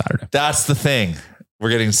game on the Saturday. That's the thing.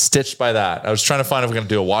 We're getting stitched by that. I was trying to find if we're going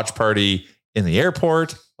to do a watch party in the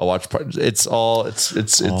airport. A watch party. It's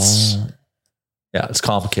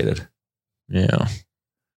complicated. Yeah.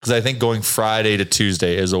 Because I think going Friday to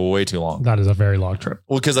Tuesday is way too long. That is a very long trip.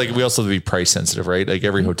 Well, because we also have to be price sensitive, right? Like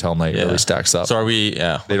every hotel night really stacks up. So are we?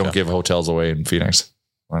 Yeah. They don't give hotels away in Phoenix.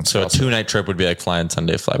 So a 2-night trip would be like flying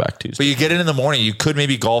Sunday, fly back Tuesday. But you get in the morning. You could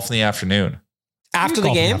maybe golf in the afternoon. After the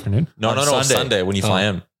Golf in game? afternoon. No, on Sunday. Sunday when you fly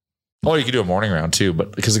in. Oh, you could do a morning round too,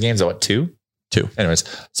 but because the game's at what, 2? 2. Anyways,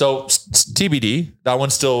 so TBD. That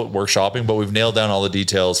one's still workshopping, but we've nailed down all the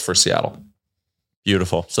details for Seattle.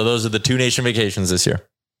 Beautiful. So those are the 2 nation vacations this year.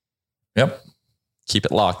 Yep. Keep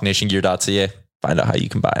it locked. Nationgear.ca. Find out how you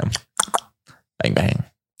can buy them. Bang, bang.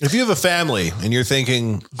 If you have a family and you're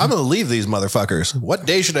thinking, I'm going to leave these motherfuckers, what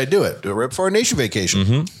day should I do it? Do it right before a nation vacation.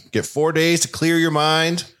 Mm-hmm. Get 4 days to clear your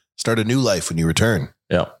mind. Start a new life when you return.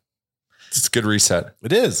 Yeah. It's a good reset.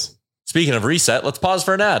 It is. Speaking of reset, let's pause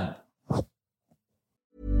for an ad.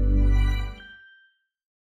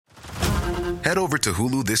 Head over to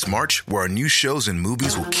Hulu this March, where our new shows and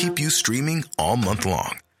movies will keep you streaming all month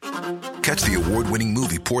long. Catch the award-winning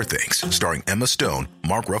movie Poor Things, starring Emma Stone,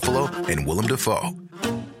 Mark Ruffalo, and Willem Dafoe.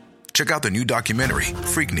 Check out the new documentary,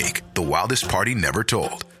 Freaknik, The Wildest Party Never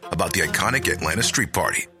Told, about the iconic Atlanta Street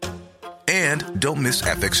Party. And don't miss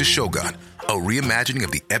FX's Shogun, a reimagining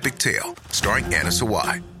of the epic tale, starring Anna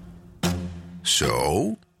Sawai.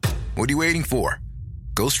 So, what are you waiting for?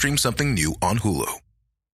 Go stream something new on Hulu.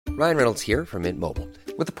 Ryan Reynolds here from Mint Mobile.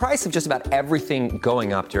 With the price of just about everything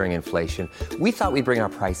going up during inflation, we thought we'd bring our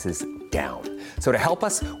prices down. So to help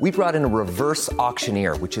us, we brought in a reverse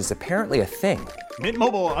auctioneer, which is apparently a thing. Mint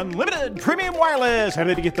Mobile Unlimited Premium Wireless. How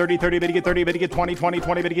to get 30, 30, bit to get 30, bit to get 20, 20,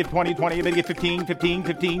 20, bit to get 20, 20, bit to get 15, 15,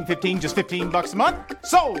 15, 15, just $15 a month?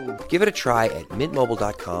 Sold! Give it a try at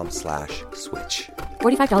mintmobile.com/switch.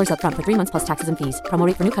 $45 up front for 3 months plus taxes and fees. Promo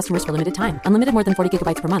rate for new customers for limited time. Unlimited more than 40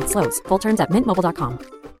 gigabytes per month. Slows full terms at mintmobile.com.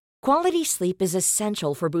 Quality sleep is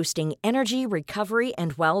essential for boosting energy, recovery,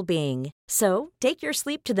 and well-being. So, take your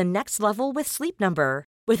sleep to the next level with Sleep Number.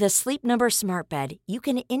 With a Sleep Number smart bed, you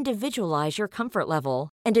can individualize your comfort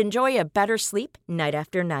level and enjoy a better sleep night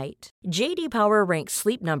after night. J.D. Power ranks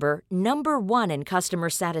Sleep Number number 1 in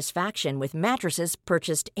customer satisfaction with mattresses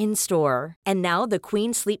purchased in-store. And now the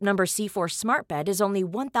Queen Sleep Number C4 smart bed is only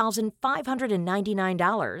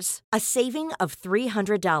 $1,599, a saving of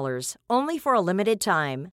 $300, only for a limited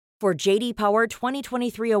time. For J.D. Power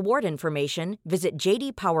 2023 award information, visit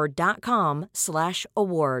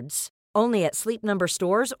jdpower.com/awards. Only at Sleep Number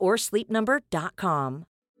stores or sleepnumber.com.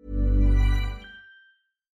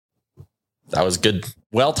 That was good.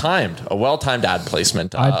 Well-timed. A well-timed ad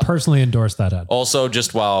placement. I personally endorse that ad. Also,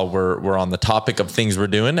 just while we're on the topic of things we're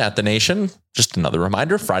doing at the Nation, just another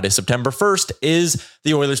reminder, Friday, September 1st is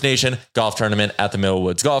the Oilers Nation Golf Tournament at the Mill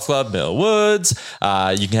Woods Golf Club, Mill Woods.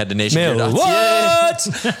 You can head to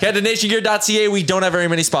nationgear.ca. Head to nationgear.ca. We don't have very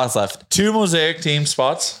many spots left. 2 Mosaic team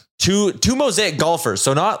spots. Two Mosaic golfers.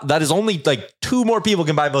 So that is only like 2 more people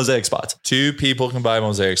can buy Mosaic spots. 2 people can buy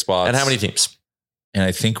Mosaic spots. And how many teams? And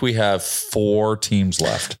I think we have 4 teams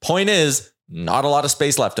left. Point is, not a lot of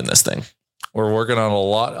space left in this thing. We're working on a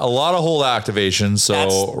lot of hold activations.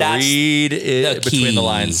 So That's read it between the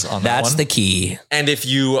lines on that one. That's the key. And if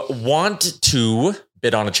you want to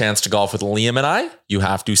bid on a chance to golf with Liam and I, you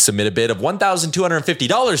have to submit a bid of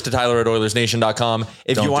 $1,250 to Tyler at OilersNation.com.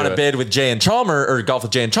 If you want to bid with Jay and Chalmers or golf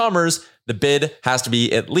with Jay and Chalmers, the bid has to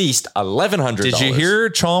be at least $1,100. Did you hear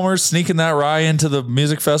Chalmers sneaking that rye into the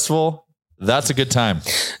music festival? That's a good time.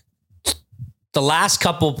 the last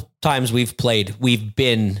couple times we've played, we've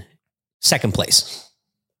been second place.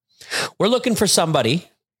 We're looking for somebody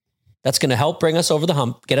that's going to help bring us over the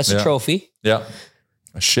hump, get us a trophy. Yeah.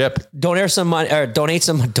 A ship. Donate some money.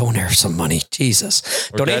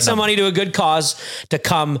 Jesus. Donate some money to a good cause to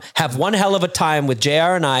come have one hell of a time with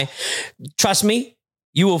JR and I. Trust me,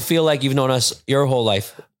 you will feel like you've known us your whole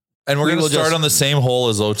life. And we're going to start on the same hole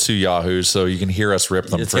as O2 Yahoos, so you can hear us rip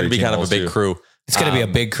them. It's going to be kind of a big crew. It's going to be a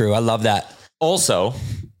big crew. I love that. Also,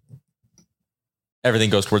 everything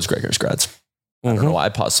goes towards Gregor's grads. I don't know why I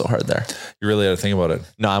paused so hard there. You really had to think about it.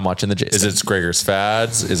 No, I'm watching the Jays. Is it Gregor's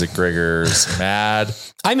fads? Is it Gregor's mad?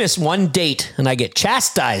 I miss one date and I get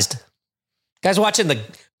chastised. Guys watching the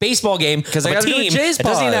baseball game because I got a team that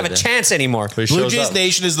doesn't even have a chance anymore. Blue Jays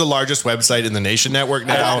Nation is the largest website in the Nation Network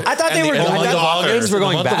now. I thought they were. Things were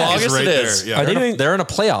going bad. Right there. Yeah. Are they doing? They're in a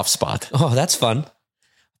playoff spot. Oh, that's fun.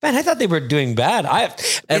 Man, I thought they were doing bad.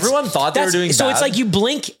 Everyone thought they were doing bad. So it's like you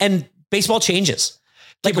blink and baseball changes.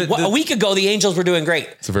 Like a week ago, the Angels were doing great.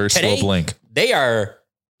 It's a very slow blink. They are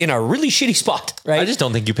in a really shitty spot, right? I just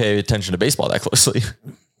don't think you pay attention to baseball that closely.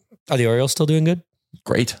 Are the Orioles still doing good?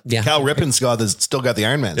 Great. Yeah. Cal Ripken's still got the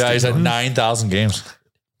Iron Man. Yeah, he's at 9,000 games.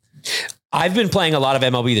 I've been playing a lot of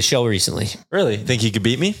MLB The Show recently. Really? Think he could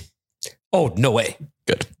beat me? Oh, no way.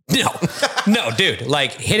 Good. No, dude.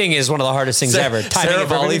 Like hitting is one of the hardest things ever. Sarah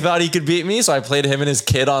Volley thought he could beat me, so I played him and his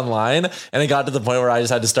kid online, and it got to the point where I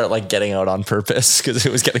just had to start like getting out on purpose because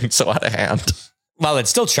it was getting so out of hand. Well, let's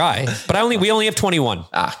still try, but we only have 21.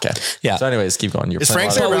 Okay. Yeah. So anyways, keep going. Is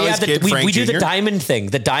Frank Sarvelli's kid Frank we do Jr.? the diamond thing,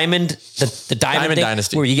 the diamond thing,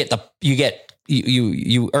 Dynasty, where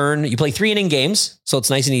you play 3 inning games. So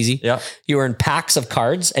it's nice and easy. Yeah. You earn packs of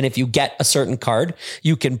cards. And if you get a certain card,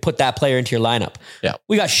 you can put that player into your lineup. Yeah.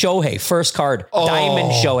 We got Shohei, first card,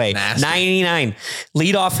 diamond Shohei, nasty. 99,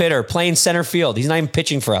 leadoff hitter, playing center field. He's not even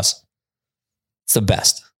pitching for us. It's the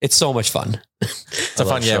best. It's so much fun. It's a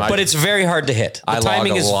fun game. But it's very hard to hit. The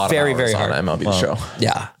timing is very, very hard. On MLB Show.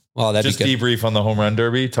 Yeah. Well, that'd just be good. Debrief on the home run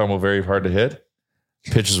derby. Talking about very hard to hit.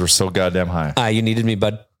 Pitches were so goddamn high. You needed me,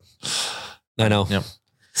 bud. I know. Yep.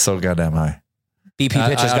 So goddamn high. BP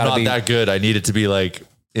pitcher's got to be not that good. I need it to be like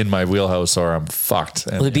in my wheelhouse or I'm fucked.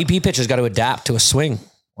 And, the BP pitcher's got to adapt to a swing.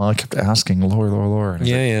 Well, I kept asking lower. And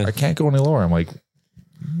Yeah. I can't go any lower. I'm like,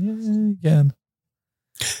 again.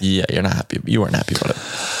 Yeah, you're not happy. You weren't happy about it.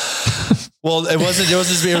 Well, it wasn't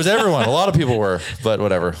just me. It was everyone. A lot of people were, but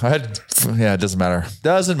whatever. It doesn't matter.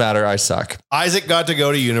 Doesn't matter. I suck. Isaac got to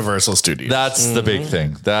go to Universal Studios. That's the big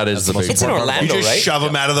thing. That's the big thing. It's in Orlando, You just right? shove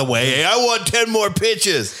him out of the way. Hey, I want 10 more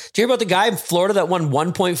pitches. Did you hear about the guy in Florida that won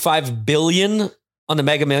 $1.5 billion on the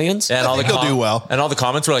Mega Millions? And all the he'll do well. And all the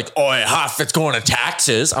comments were like, "Oh, Huff, it's going to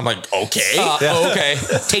taxes." I'm like, "Okay, okay."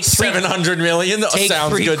 Take 700 million. Take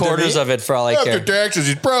Sounds good to me. 3/4 of it for all I After care. taxes,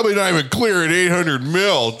 he's probably not even clear at 800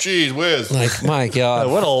 mil. Jeez whiz. Like, my God.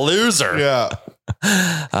 What a loser. Yeah.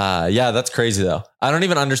 Yeah, that's crazy though. I don't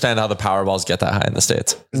even understand how the Powerballs get that high in the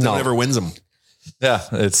States. No one ever wins them. Yeah,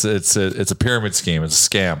 it's a pyramid scheme. It's a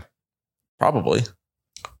scam. Probably.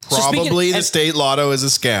 Probably the state lotto is a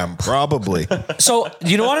scam. Probably. So,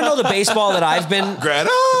 do you want to know the baseball that I've been... Greta!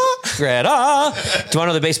 Do you want to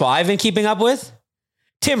know the baseball I've been keeping up with?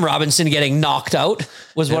 Tim Robinson getting knocked out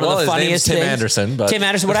was one of the funniest Tim things. Anderson, but Tim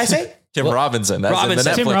Anderson, what did I say? Tim Robinson. That's Robinson. in the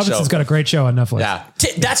Netflix Tim Robinson's show. got a great show on Netflix. Yeah.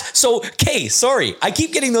 That's so, okay, sorry. I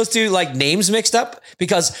keep getting those two like names mixed up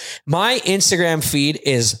because my Instagram feed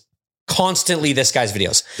is constantly this guy's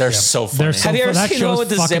videos. They're so funny. They're so Have you ever that seen the one show's with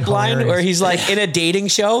the fucking zip line hilarious. where he's like in a dating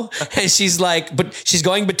show and she's like, but she's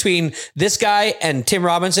going between this guy and Tim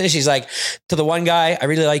Robinson. She's like, to the one guy, I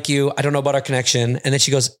really like you. I don't know about our connection. And then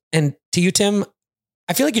she goes, and to you, Tim,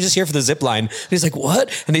 I feel like you're just here for the zip line. And he's like,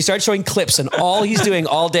 what? And they start showing clips and all he's doing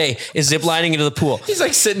all day is zip lining into the pool. He's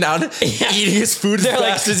like sitting down, eating his food as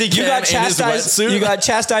fast as he can in his wetsuit. You got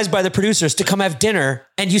chastised by the producers to come have dinner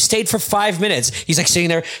and you stayed for 5 minutes. He's like sitting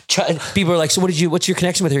there. People are like, so what's your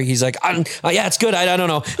connection with her? He's like, yeah, it's good. I don't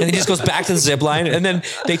know. And he just goes back to the zip line. And then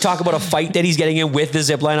they talk about a fight that he's getting in with the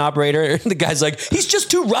zip line operator. And the guy's like, he's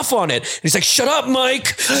just too rough on it. And he's like, shut up,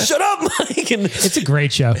 Mike. Shut up, Mike. And It's a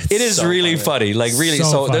great show. it is so really funny. Like really.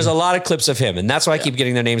 So So there's a funny. lot of clips of him. And that's why I keep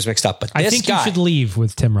getting their names mixed up. But I this think guy, you should leave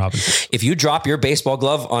with Tim Robinson. if you drop your baseball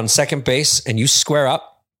glove on second base and you square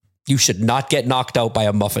up, you should not get knocked out by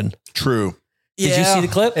a muffin. True. Did you see the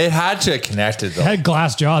clip? It had to have connected though. Had a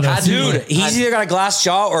glass jaw. Though. Dude, he's either got a glass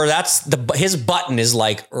jaw or his button is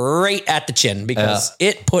like right at the chin because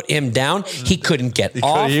it put him down. He couldn't get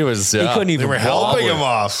off. He he couldn't even They were helping walk. him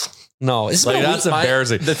off. No, it's Like that's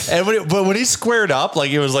embarrassing. But when he squared up, like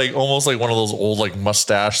it was like almost like one of those old like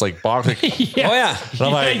mustache like boxing. Yeah. Oh yeah. And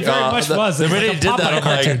I'm like, He very much was. The It was minute like he a did that, Popeye I'm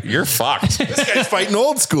cartoon. like, you're fucked. This guy's fighting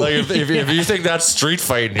old school. Like if you think that's street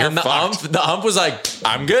fighting, you're And the fucked. ump was like,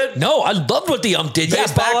 I'm good. No, I loved what the ump did. Yeah,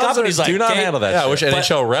 Baseball back up umps and he's like, do not "Okay." handle that. Yeah, I wish shit.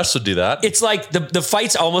 NHL refs would do that. It's like the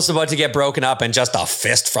fight's almost about to get broken up and just a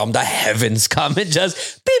fist from the heavens come and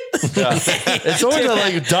just beep. It's always to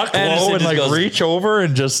like duck Anderson low and just like goes- reach over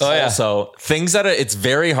and just. Oh, yeah. Also, things that it's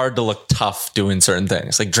very hard to look tough doing certain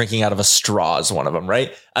things, like drinking out of a straw is one of them,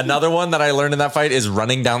 right? Another one that I learned in that fight is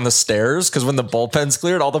running down the stairs, because when the bullpen's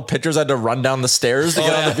cleared, all the pitchers had to run down the stairs to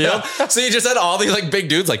get on the field. So you just had all these like big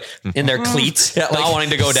dudes like in their cleats, yeah, not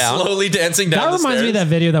wanting to go down, slowly dancing down. That the reminds me of stairs. that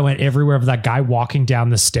video that went everywhere of that guy walking down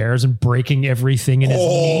the stairs and breaking everything in his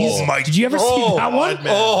knees. Did you ever see that one?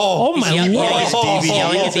 Oh my lord!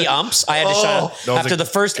 Yelling at the umps. I had to shut Those after are the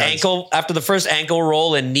first guys. ankle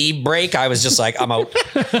roll and knee break. I was just like, I'm out.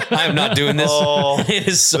 I'm not doing this. It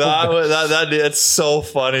is so bad. It's so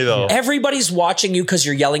funny though. Everybody's watching you because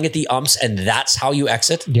you're yelling at the umps, and that's how you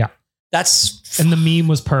exit. Yeah. And the meme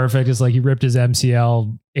was perfect. It's like he ripped his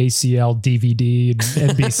MCL, ACL, DVD,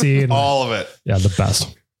 and NBC, and All of it. yeah, the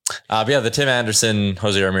best. But yeah, the Tim Anderson,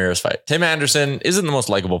 Jose Ramirez fight. Tim Anderson isn't the most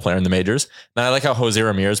likable player in the majors. And I like how Jose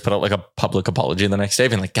Ramirez put out like a public apology the next day,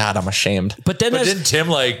 being like, God, I'm ashamed. But then didn't Tim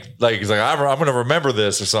like he's like I'm going to remember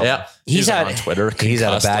this or something? Yeah, He's had- on Twitter. he's had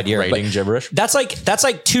a concussed, bad like, year, writing but- gibberish. That's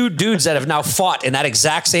like two dudes that have now fought in that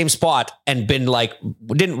exact same spot and been like,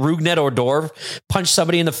 didn't Rugnet Odor punch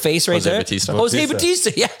somebody in the face right Jose there? Bautista. Jose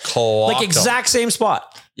Bautista, yeah. Clocked Like him. exact same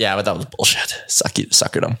spot. Yeah, but that was bullshit.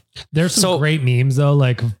 Suckered him. There's some great memes though.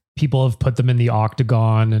 Like people have put them in the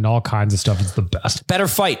octagon and all kinds of stuff. It's the best. Better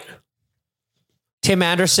fight. Tim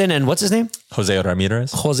Anderson and what's his name? Jose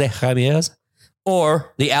Ramirez. Jose Ramirez.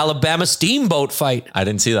 Or the Alabama Steamboat fight. I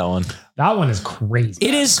didn't see that one. That one is crazy.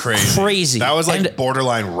 It is crazy. That was like And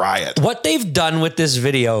borderline riot. what they've done with this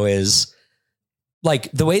video is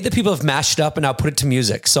like the way that people have mashed it up and now put it to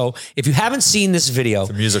music. So if you haven't seen this video, It's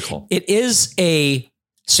a musical. it is a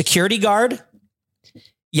security guard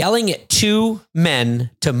yelling at two men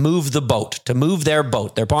to move the boat, to move their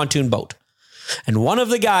boat, their pontoon boat. And one of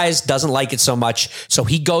the guys doesn't like it so much, so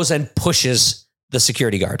he goes and pushes the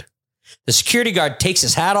security guard. The security guard takes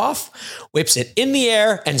his hat off, whips it in the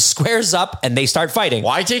air, and squares up, and they start fighting.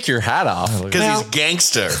 Why take your hat off? Because he's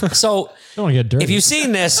gangster. So Don't want to get dirty. if you've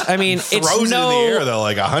seen this, I mean, Throws it's it in no, the air though,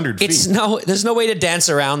 like 100 feet. there's no way to dance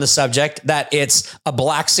around the subject that it's a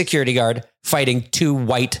black security guard fighting two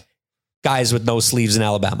white guys with no sleeves in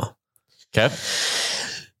Alabama. Okay.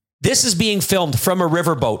 This is being filmed from a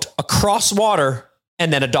riverboat across water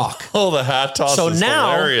and then a dock. Oh, the hat toss So is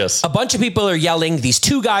now hilarious. a bunch of people are yelling. These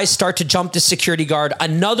two guys start to jump the security guard.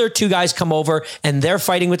 Another two guys come over and they're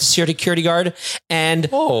fighting with the security guard. And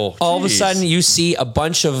all of a geez. sudden you see a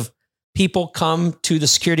bunch of people come to the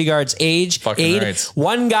security guard's aid. Right.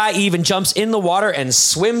 One guy even jumps in the water and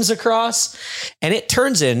swims across, and it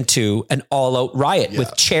turns into an all-out riot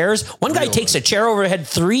with chairs. One guy takes a chair over her head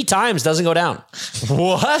 3 times, doesn't go down.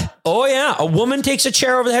 What? Oh yeah, a woman takes a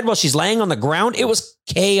chair over the head while she's laying on the ground. It was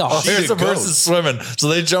chaos. Oh, here's the person swimming. So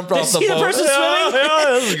they jumped off the See boat. the person Yeah, swimming? yeah,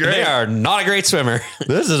 this is great. They are not a great swimmer.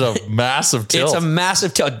 This is a massive tilt. It's a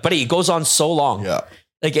massive tilt, but it goes on so long. Yeah.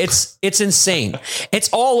 Like it's insane. It's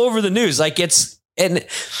all over the news. Like and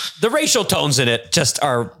the racial tones in it just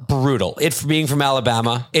are brutal. It being from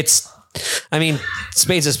Alabama, I mean,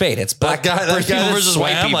 spade's a spade. It's black that people that versus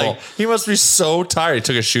white swam, people. like, he must be so tired. He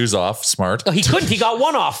took his shoes off. Smart. He couldn't. He got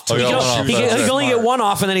one off. Oh, he got one off. He That's could only smart. get one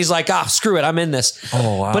off, and then he's like, screw it, I'm in this.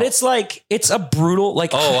 Oh, wow. But it's like, it's a brutal, like,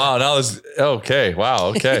 Oh, wow. Now this. Okay. Wow.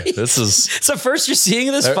 Okay. This is. it's the first you're seeing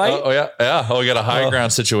of this fight. Oh, yeah. Yeah. Oh, we got a high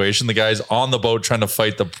ground situation. The guy's on the boat trying to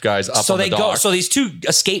fight the guys up So on the they dock. go. So these two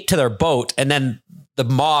escape to their boat, and then the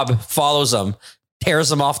mob follows them, tears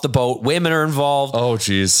them off the boat. Women are involved. Oh,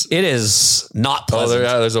 geez. It is not Oh, pleasant.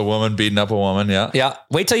 there's a woman beating up a woman. Yeah. Yeah.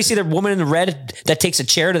 Wait till you see the woman in red that takes a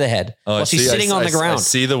chair to the head Oh, while she's sitting on the I ground.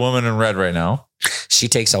 see the woman in red right now. She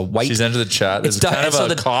takes a white. She's entered the chat. Is It's it kind of so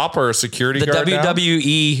a cop or a security the guard now?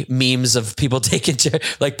 WWE memes of people taking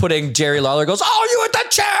like putting Jerry Lawler goes, "Oh, you at the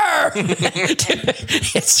chair!"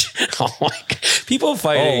 It's oh my God. People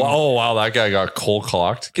fighting. Oh, wow. That guy got cold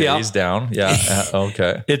clocked. Okay, Yeah. he's down. Yeah.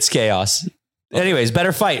 Okay. It's chaos. Anyways,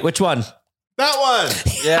 better fight. Which one? That one.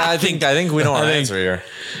 Yeah, I think we know our answer here.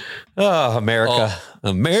 Oh, America.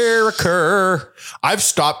 America. I've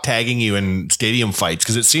stopped tagging you in stadium fights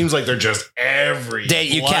because it seems like they're just every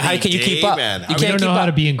You can't. How can you keep up? man. You don't know how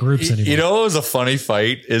to be in groups anymore. You know what was a funny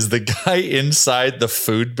fight is the guy inside the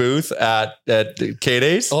food booth at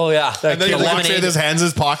K-Days. Oh yeah, And then he walks in with his hands in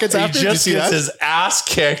his pockets He after. Did you just see gets that? his ass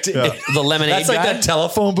kicked. Yeah. The lemonade That's like guy? that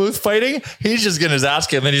telephone booth fighting. He's just getting his ass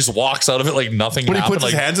kicked and then he just walks out of it like nothing When he happened.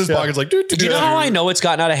 puts his hands in his pockets like, dude. Do you know how I know it's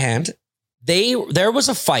gotten out of hand? There was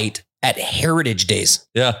a fight at Heritage Days.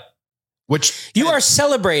 Yeah. Which you are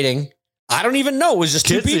celebrating. I don't even know. It was just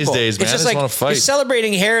Kids two people. these days, man, it's just just like wanna fight. you're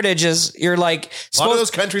celebrating heritages. You're like a lot of those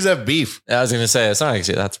countries have beef. I was going to say, it's not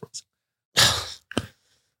actually that's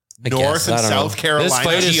North and South Carolina. This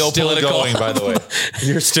fight is still going, by the way.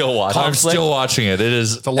 You're still watching. I'm still watching it. It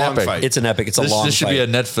is a long epic. fight. It's an epic. It's a long This should fight. be a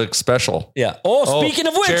Netflix special. Yeah. Oh, speaking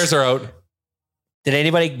of which, chairs are out. did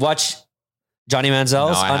anybody watch Johnny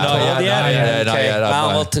Manziel's? No, I haven't. Untold Not yet? yet. Not Okay. yet.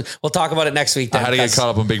 Well, we'll talk about it next week. I Then, had to get 'cause- caught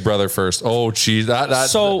up on Big Brother first. Oh, geez.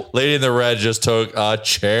 That So- lady in the red just took a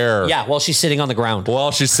chair. Yeah, while she's sitting on the ground.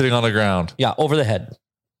 While she's sitting on the ground. Yeah, over the head.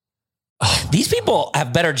 These people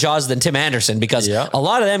have better jaws than Tim Anderson because a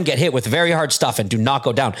lot of them get hit with very hard stuff and do not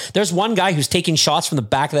go down. There's one guy who's taking shots from the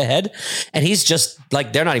back of the head and he's just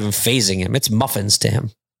like, they're not even phasing him. It's muffins to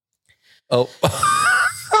him. Oh.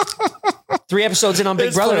 3 episodes in on Big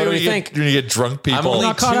It's Brother. funny What do when you think? When you get drunk people, I'm only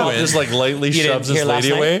not two in. just like lightly You didn't shoves this hear last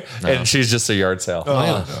lady night? away, No. and she's just a yard sale.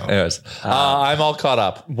 Anyways, I'm all caught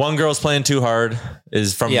up. One Girl's Playing Too Hard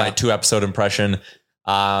is from my 2 episode impression.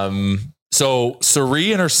 So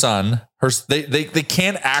Suri and her son, they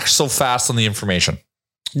can't act so fast on the information.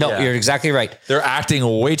 No, you're exactly right. They're acting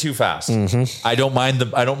way too fast. Mm-hmm. I don't mind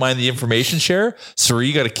the information share. Suri,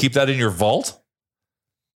 you got to keep that in your vault.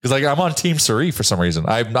 Because like I'm on Team Suri for some reason.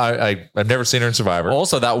 I've never seen her in Survivor.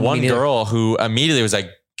 Also, that one girl who immediately was like,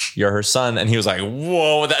 "You're her son," and he was like,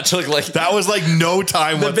 "Whoa!" That took like That was like no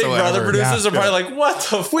time the whatsoever. Big Brother producers Yeah. are probably like, "What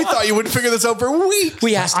the? We fuck?" thought you would figure this out for weeks.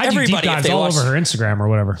 We asked I do deep everybody if dives they all watched. over her Instagram or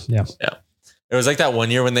whatever. Yeah. It was like that one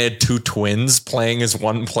year when they had 2 twins playing as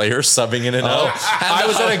one player, subbing in and out. I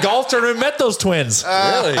was at a golf tournament, met those twins.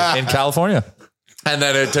 Really? In California. And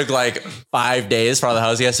then it took like 5 days for the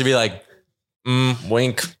house. He has to be like,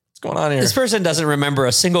 wink. What's going on here? This person doesn't remember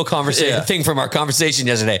a single conversation thing from our conversation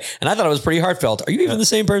yesterday, and I thought it was pretty heartfelt. Are you even the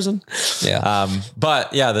same person? Yeah.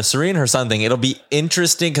 But yeah, the Serene and her son thing, it'll be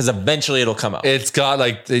interesting because eventually it'll come out. It's got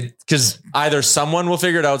like, because either someone will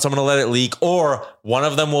figure it out, someone will let it leak, or one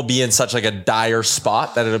of them will be in such like a dire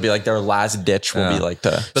spot that it'll be like their last ditch will be like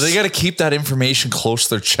to. But they got to keep that information close to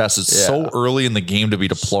their chest. It's so early in the game to be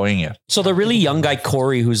deploying it. So the really young guy,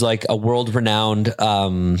 Corey, who's like a world-renowned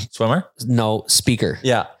swimmer? No, speaker.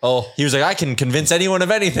 Yeah. Oh, he was like, I can convince anyone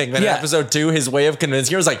of anything. Then in episode 2, his way of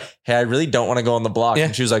convincing her was like, hey, I really don't want to go on the block. Yeah.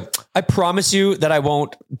 And she was like, I promise you that I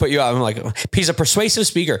won't put you out. I'm like, he's a persuasive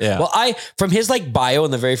speaker. Yeah. Well, from his like bio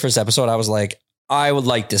in the very first episode, I was like, I would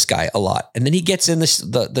like this guy a lot. And then he gets in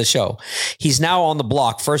the show. He's now on the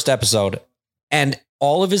block, first episode. And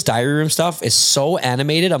all of his diary room stuff is so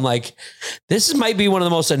animated. I'm like, this might be one of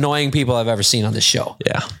the most annoying people I've ever seen on this show.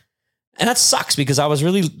 Yeah. And that sucks because I was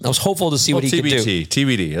hopeful to see what he could do.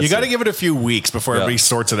 TBD. You got to give it a few weeks before everybody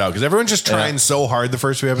sorts it out because everyone's just trying so hard the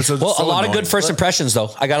first few episodes. Well, It's so a lot of annoying. good first impressions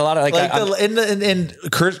though. I got a lot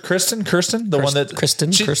of Kristen,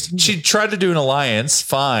 she tried to do an alliance,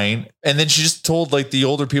 fine, and then she just told like the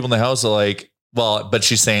older people in the house, like, well, but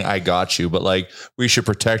she's saying I got you, but like we should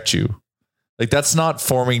protect you. Like that's not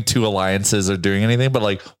forming 2 alliances or doing anything, but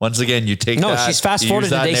like once again, you take that, she's fast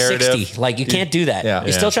forwarded to day 60. Like you can't do that. Yeah.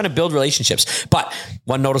 You're still trying to build relationships. But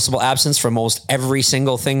one noticeable absence from almost every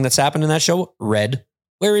single thing that's happened in that show, Red.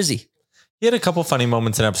 Where is he? he had a couple funny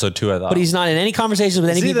moments in episode 2, I thought. But he's not in any conversations with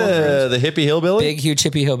any people. The hippie hillbilly? Big, huge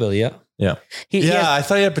hippie hillbilly, yeah. Yeah. I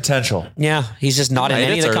thought he had potential. Yeah, he's just not in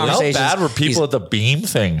any of the conversations. How bad were people at the beam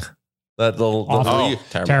thing? That little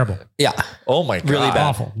terrible. Yeah. Oh my god. Really bad.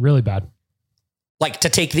 Awful. Really bad. Like to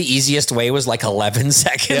take the easiest way was like 11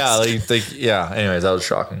 seconds. Yeah, anyways, that was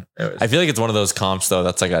shocking. Anyways. I feel like it's one of those comps though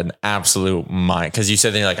that's like an absolute mind because you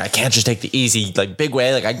said you're like I can't just take the easy like big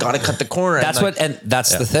way, like I gotta cut the corner. That's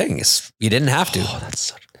the thing is you didn't have to. Oh, that's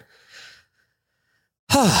such.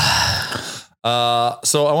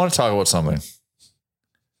 So I want to talk about something.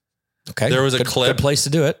 Okay, there was a clip. Good place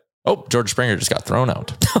to do it. Oh, George Springer just got thrown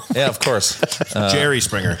out. Yeah, of course. Jerry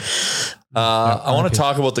Springer. I want to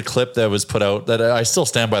talk about the clip that was put out that I still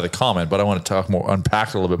stand by the comment, but I want to talk more, unpack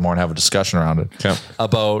it a little bit more and have a discussion around it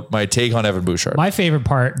about my take on Evan Bouchard. My favorite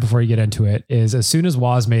part before you get into it is as soon as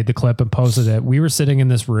Waz made the clip and posted it, we were sitting in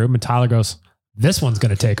this room and Tyler goes, this one's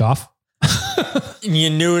going to take off. You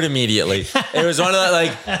knew it immediately. It was one of the,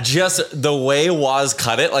 like, just the way Waz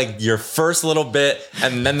cut it, like your first little bit,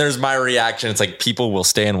 and then there's my reaction. It's like people will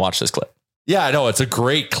stay and watch this clip. Yeah, I know. It's a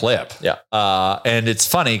great clip. Yeah. And it's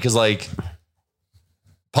funny because, like,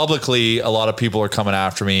 publicly, a lot of people are coming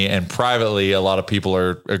after me, and privately, a lot of people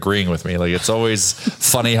are agreeing with me. Like, it's always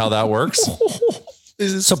funny how that works.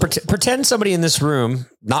 So pretend somebody in this room,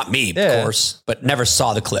 not me, of course, but never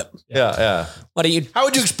saw the clip. Yeah. How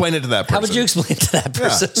would you explain it to that person? How would you explain it to that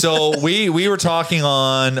person? Yeah. So we were talking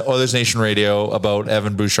on Oilers Nation Radio about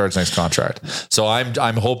Evan Bouchard's next contract. So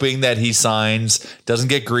I'm hoping that he signs, doesn't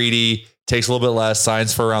get greedy, takes a little bit less,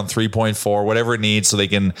 signs for around 3.4, whatever it needs, so they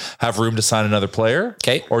can have room to sign another player.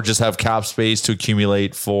 Okay. Or just have cap space to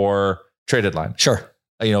accumulate for trade deadline. Sure.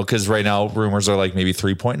 You know, because right now rumors are like maybe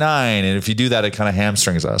 3.9. And if you do that, it kind of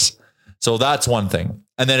hamstrings us. So that's one thing.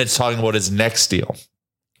 And then it's talking about his next deal.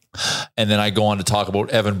 And then I go on to talk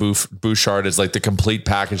about Evan Bouchard as like the complete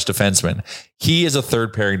package defenseman. He is a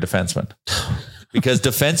third pairing defenseman because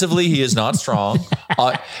defensively he is not strong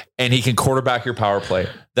and he can quarterback your power play.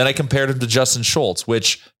 Then I compared him to Justin Schultz,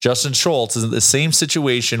 which Justin Schultz is in the same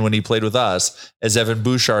situation when he played with us as Evan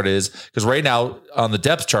Bouchard is. Because right now on the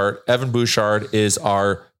depth chart, Evan Bouchard is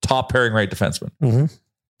our top pairing right defenseman. Mm-hmm.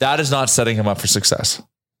 That is not setting him up for success.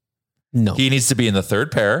 No, he needs to be in the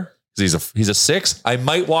third pair because he's a 6. I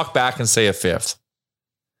might walk back and say a 5th,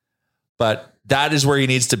 but that is where he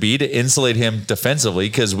needs to be to insulate him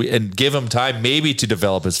defensively and give him time maybe to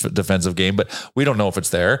develop his defensive game, but we don't know if it's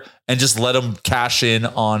there, and just let him cash in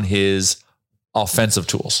on his offensive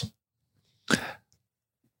tools.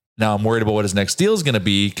 Now I'm worried about what his next deal is going to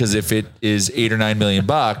be, because if it is $8 or $9 million,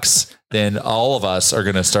 then all of us are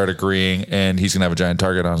going to start agreeing and he's going to have a giant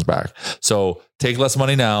target on his back. So take less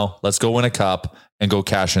money now. Let's go win a cup and go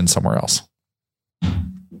cash in somewhere else. I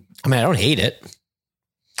mean, I don't hate it,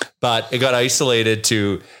 but it got isolated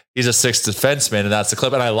to he's a 6th defenseman, and that's the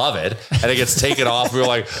clip, and I love it. And it gets taken off. We were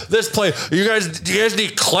like, "This play, do you guys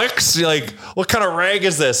need clicks? You're like, what kind of rag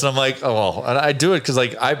is this?" And I'm like, "Oh, well," and I do it because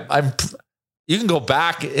like I'm. You can go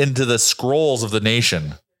back into the scrolls of the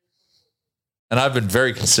nation, and I've been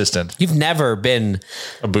very consistent. You've never been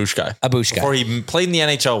a Bouch guy. Before he played in the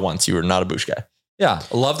NHL once, you were not a Bouch guy. Yeah,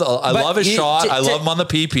 I love his shot. I love him on the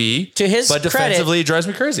PP. To his but defensively, it drives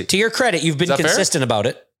me crazy. To your credit, you've been consistent about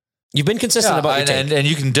it. You've been consistent about your take. And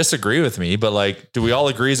you can disagree with me, but like, do we all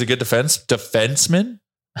agree he's a good defenseman?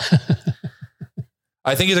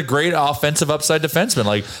 I think he's a great offensive upside defenseman.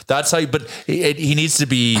 Like that's how. But he needs to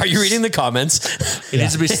be. Are you reading the comments? He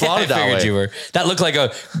needs to be slotted that way. You were. That looked like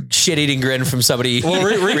a shit-eating grin from somebody. Well,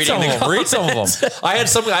 read some of them. Read some of them. I had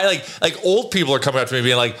something. I like old people are coming up to me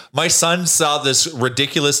being like, "My son saw this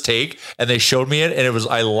ridiculous take, and they showed me it, and it was.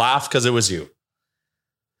 I laughed because it was you."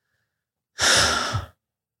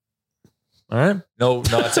 All right. No,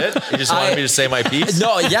 that's it. You just wanted me to say my piece.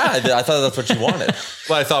 No, yeah, I thought that's what you wanted.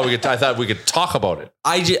 But I thought we could talk about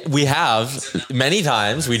it. We have many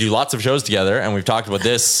times. We do lots of shows together, and we've talked about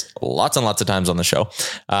this lots and lots of times on the show.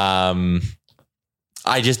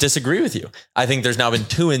 I just disagree with you. I think there's now been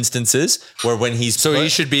 2 instances where when he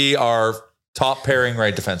should be our top pairing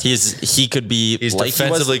right defenseman. He could be. He's like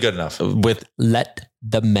defensively good enough. Let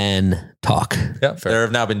the man talk. Yeah, fair. There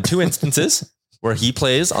have now been 2 instances where he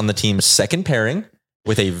plays on the team's second pairing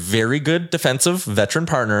with a very good defensive veteran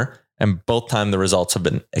partner, and both times the results have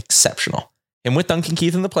been exceptional. Him with Duncan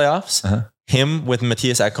Keith in the playoffs, him with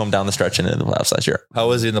Matthias Ekholm down the stretch into the playoffs last year. How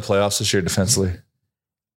was he in the playoffs this year defensively?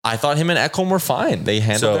 I thought him and Ekholm were fine. They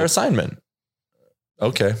handled their assignment.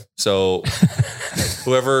 Okay. So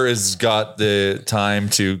whoever has got the time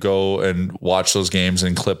to go and watch those games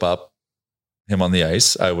and clip up him on the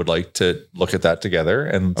ice, I would like to look at that together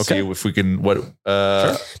and see if we can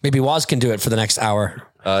sure. Maybe Waz can do it for the next hour.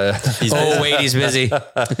 He's busy.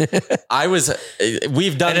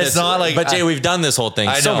 We've done this. It's not like, but Jay, we've done this whole thing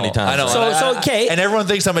so many times. I know. So okay. And everyone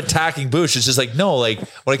thinks I'm attacking Bouch. It's just like, no, like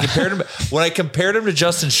when I compared him to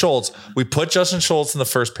Justin Schultz, we put Justin Schultz in the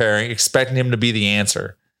first pairing, expecting him to be the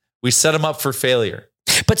answer. We set him up for failure.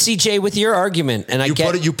 But CJ, with your argument, and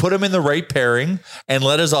you put him in the right pairing and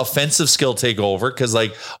let his offensive skill take over, because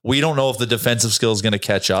like we don't know if the defensive skill is going to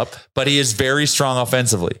catch up, but he is very strong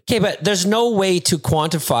offensively. Okay, but there's no way to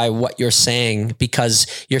quantify what you're saying,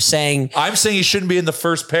 because you're saying I'm saying he shouldn't be in the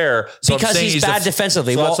first pair because he's bad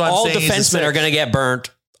defensively. So well, all defensemen are going to get burnt.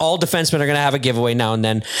 All defensemen are going to have a giveaway now and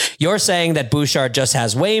then. You're saying that Bouchard just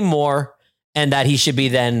has way more, and that he should be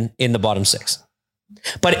then in the bottom 6.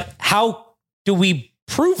 But how do we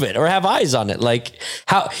prove it or have eyes on it? Like,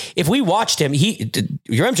 how, if we watched him,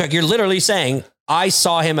 you're literally saying, I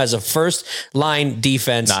saw him as a first line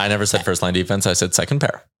defense. No, I never said first line defense. I said second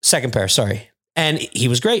pair. Second pair. Sorry. and he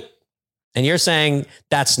was great. And you're saying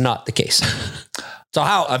that's not the case. So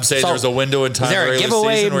how? I'm saying there's a window in time. Is there a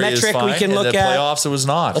giveaway metric we can look at? In the playoffs, it was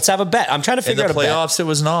not. Let's have a bet. I'm trying to figure out a bet. In the playoffs, it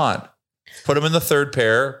was not. Put him in the third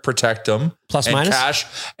pair, protect him, plus and minus cash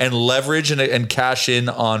and leverage and cash in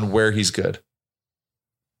on where he's good.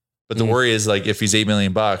 But the worry is like if he's $8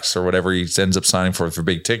 million or whatever he ends up signing for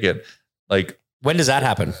big ticket, like when does that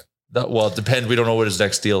happen? Well, it depends. We don't know what his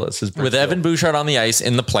next deal is. With Evan Bouchard on the ice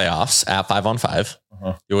in the playoffs at 5-on-5,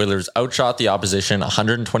 the Oilers outshot the opposition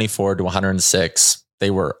 124 to 106. They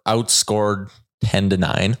were outscored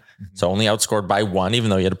 10-9. So only outscored by 1, even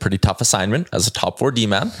though he had a pretty tough assignment as a top 4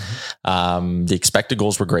 D-man. The expected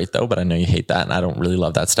goals were great though, but I know you hate that and I don't really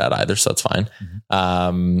love that stat either. So that's fine.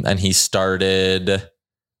 And he started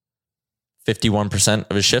 51%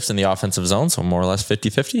 of his shifts in the offensive zone. So more or less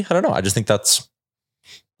 50-50. I don't know. I just think that's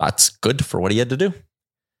good for what he had to do.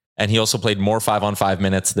 And he also played more 5-on-5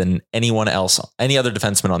 minutes than anyone else, any other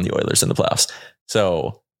defenseman on the Oilers in the playoffs.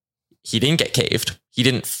 So he didn't get caved. He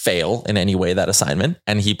didn't fail in any way that assignment.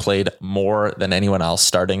 And he played more than anyone else,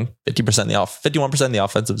 starting 51% in the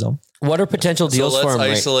offensive zone. What are potential deals for him?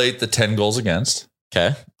 Let's isolate the 10 goals against.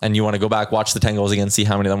 Okay. And you want to go back, watch the 10 goals against, see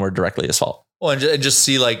how many of them were directly his fault. Well, and just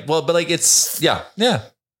see like, well, but like it's, yeah.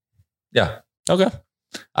 Okay.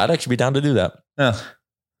 I'd actually be down to do that. Yeah.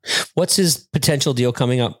 What's his potential deal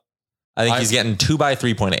coming up? I think he's getting 2 by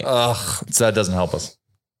 3.8. So that doesn't help us.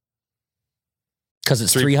 Because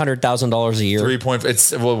it's $300,000 a year. 3 point.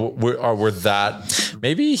 It's we're that.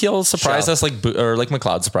 Maybe he'll surprise us like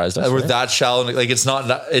McLeod surprised us. We're right? that shallow. Like it's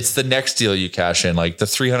not. It's the next deal you cash in. Like the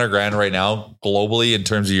 $300,000 right now, globally in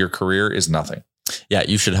terms of your career, is nothing. Yeah,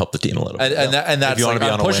 you should help the team a little bit. And that's you like, want to be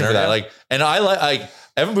I'm on a pushing winner, for that. yeah. Like, and I like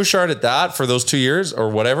Evan Bouchard at that for those 2 years or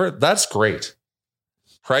whatever. That's great.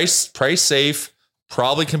 Price safe.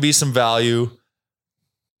 Probably can be some value.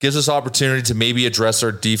 Gives us opportunity to maybe address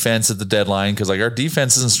our defense at the deadline because like our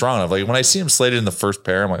defense isn't strong enough. Like when I see him slated in the first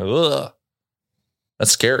pair, I'm like, ugh,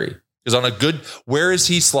 that's scary. Because on a good, where is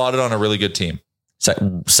he slotted on a really good team?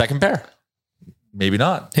 Second pair. Maybe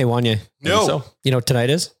not. Hey, Wanya. No. So, you know what tonight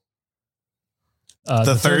is?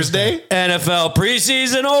 The Thursday? NFL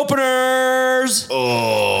preseason openers.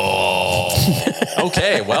 Oh.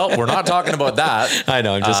 Okay. Well, we're not talking about that. I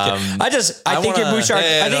know. I'm just kidding. I think your Bouchard.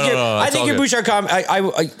 I think your Bouchard comment.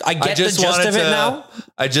 I get the gist of it now.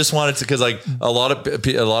 I just wanted to because like a lot of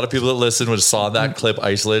people that listen would have saw that clip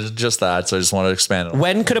isolated just that. So I just wanted to expand on it.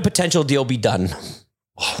 When could a potential deal be done?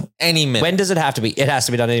 Any minute. When does it have to be? It has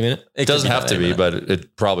to be done any minute. It doesn't have to be, but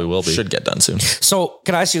it probably will be. Should get done soon. So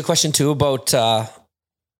can I ask you a question too about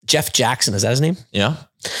Jeff Jackson? Is that his name? Yeah.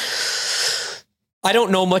 I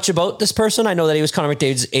don't know much about this person. I know that he was Connor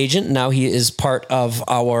McDavid's agent. Now he is part of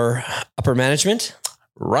our upper management.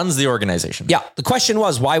 Runs the organization. Yeah. The question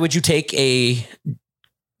was, why would you take a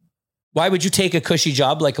cushy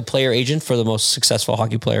job like a player agent for the most successful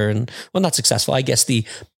hockey player and not successful, I guess the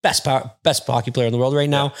best hockey player in the world right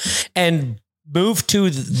now and move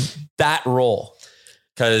to that role?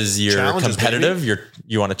 Because you're competitive.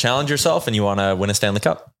 You want to challenge yourself and you want to win a Stanley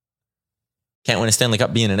Cup. Can't win a Stanley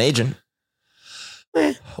Cup being an agent.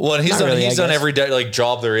 Well, and he's done every like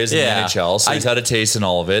job there is in the NHL, so he's had a taste in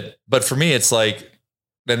all of it. But for me, it's like,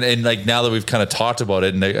 and like now that we've kind of talked about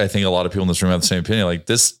it, and I think a lot of people in this room have the same opinion. Like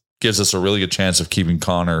this gives us a really good chance of keeping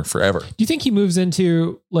Connor forever. Do you think he moves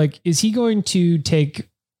into like? Is he going to take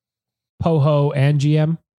Poho and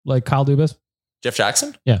GM like Kyle Dubas? Jeff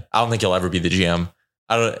Jackson? Yeah, I don't think he'll ever be the GM.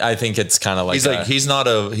 I think it's kind of like he's not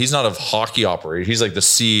a hockey operator. He's like the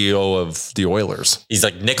CEO of the Oilers. He's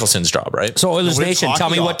like Nicholson's job, right? So Oilers Nation, tell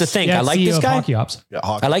me what to think. I like CEO this guy. Hockey ops. Yeah,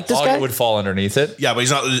 hockey. I like this guy. Would fall underneath it. Yeah, but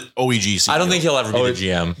he's not the OEG CEO. I don't think he'll ever be the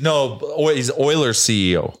GM. No, he's Oilers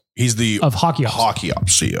CEO. He's the of hockey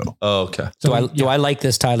ops CEO. Oh, okay. So do I like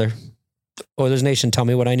this, Tyler? Oilers Nation, tell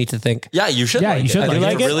me what I need to think. Yeah, you should. Yeah, you should. I think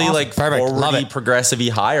like it's it. really Awesome. like Perfect. Love forward-y, it. progressive-y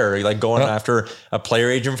hire, like going after a player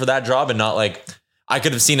agent for that job and not like. I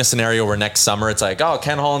could have seen a scenario where next summer it's like, oh,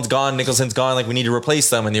 Ken Holland's gone, Nicholson's gone, like we need to replace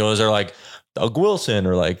them, and the Oilers are like Doug Wilson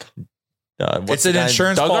or like it's an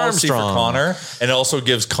insurance Doug policy Armstrong. for Connor, and it also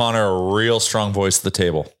gives Connor a real strong voice at the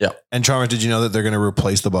table. Yeah. And Chalmers, did you know that they're going to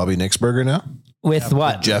replace the Bobby Nix burger now? With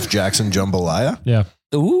what? Jeff Jackson Jambalaya. Yeah.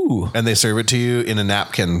 Ooh. And they serve it to you in a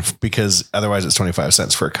napkin because otherwise it's 25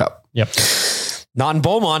 cents for a cup. Yep. Not in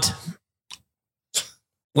Beaumont.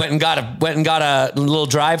 Went and got a little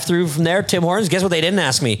drive through from there. Tim Hortons. Guess what they didn't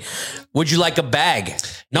ask me? Would you like a bag?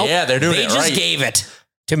 Nope. Yeah, they're doing they it just right. gave it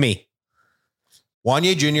to me.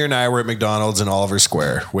 Wanye Jr. and I were at McDonald's in Oliver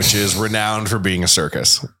Square, which is renowned for being a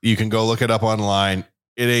circus. You can go look it up online.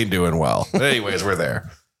 It ain't doing well. But anyways, we're there.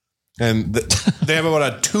 And they have about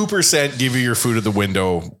a 2% give you your food at the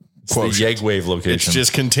window. It's the Yegwave location. It's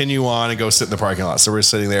just continue on and go sit in the parking lot. So we're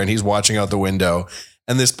sitting there and he's watching out the window.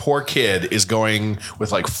 And this poor kid is going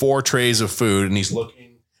with like 4 trays of food and he's looking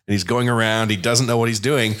and he's going around. He doesn't know what he's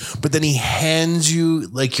doing. But then he hands you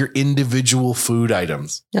like your individual food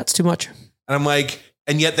items. That's too much. And I'm like,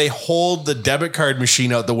 and yet they hold the debit card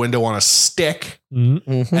machine out the window on a stick and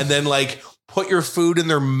then like put your food in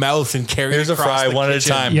their mouth and carry Here's it a fry one at a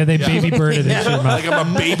time. Yeah, they baby bird it into your mouth. Like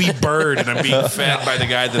I'm a baby bird and I'm being fed by the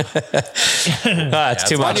guy that It's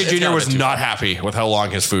too much. Vanya Jr. was not happy with how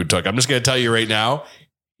long his food took. I'm just going to tell you right now,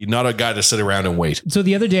 he's not a guy to sit around and wait. So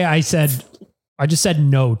the other day I just said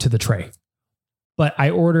no to the tray, but I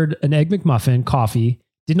ordered an Egg McMuffin, coffee,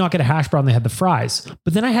 did not get a hash brown. They had the fries,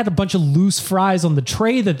 but then I had a bunch of loose fries on the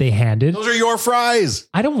tray that they handed. Those are your fries.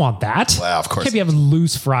 I don't want that. Well, of course. Can't be having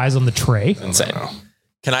loose fries on the tray. Insane.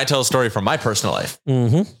 Can I tell a story from my personal life?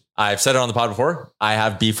 I've said it on the pod before. I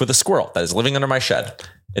have beef with a squirrel that is living under my shed.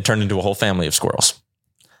 It turned into a whole family of squirrels.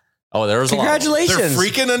 Oh, there was a lot. Congratulations. They're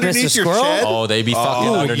freaking underneath Mr. your Squirrel? shed. Oh, they be fucking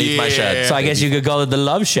underneath my shed. So I guess you could call it the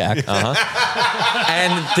Love Shack.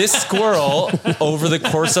 And this squirrel, over the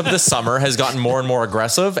course of the summer, has gotten more and more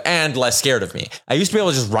aggressive and less scared of me. I used to be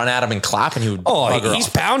able to just run at him and clap, and he would. He's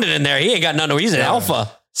pounding in there. He ain't got nothing. He's an alpha.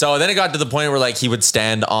 So then it got to the point where like he would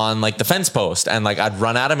stand on like the fence post, and like I'd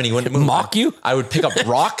run at him, and he wouldn't move. Mock you? I would pick up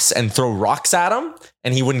rocks and throw rocks at him,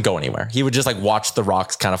 and he wouldn't go anywhere. He would just like watch the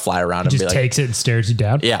rocks kind of fly around and Just be like, takes it and stares you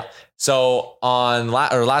down. yeah. So on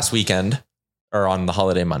last weekend, or on the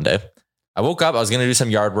holiday Monday, I woke up. I was going to do some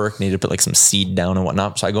yard work, needed to put like some seed down and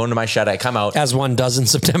whatnot. So I go into my shed. I come out. As one does in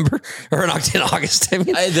September or in August. I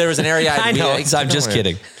mean, There was an area. I know. I'm just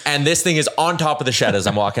kidding. And this thing is on top of the shed as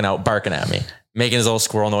I'm walking out, barking at me, making his little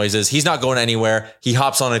squirrel noises. He's not going anywhere. He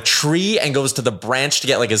hops on a tree and goes to the branch to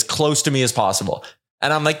get like as close to me as possible.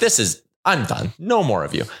 And I'm like, I'm done. No more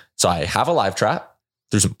of you. So I have a live trap.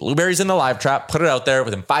 Threw some blueberries in the live trap, put it out there.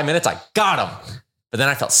 Within 5 minutes, I got him. But then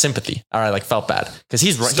I felt sympathy. Or I like felt bad because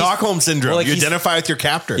he's Stockholm syndrome. Well, like you identify with your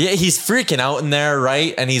captor. Yeah, he's freaking out in there,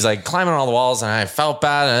 right? And he's like climbing on all the walls, and I felt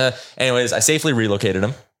bad. Anyways, I safely relocated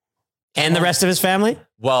him. And the rest of his family?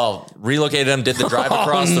 Well, relocated him, did the drive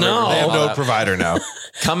across the river. They have no provider now.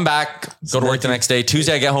 Come back, go to work the next day.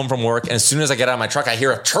 Tuesday, I get home from work, and as soon as I get out of my truck, I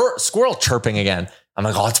hear a squirrel chirping again. I'm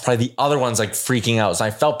like, oh, it's probably the other one's like freaking out. So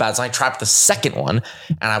I felt bad. So I trapped the second one,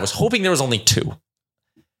 and I was hoping there was only 2.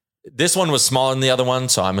 This one was smaller than the other one,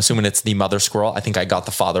 so I'm assuming it's the mother squirrel. I think I got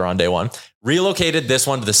the father on day 1. Relocated this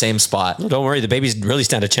one to the same spot. Well, don't worry, the babies really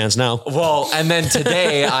stand a chance now. Well, and then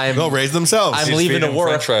today they'll raise themselves. I'm He's leaving to feeding work,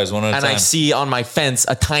 French fries one at a and I time. see on my fence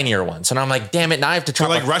a tinier one. So now I'm like, damn it! Now I have to trap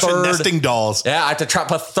They're like a Russian third, nesting dolls. Yeah, I have to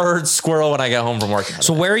trap a third squirrel when I get home from work.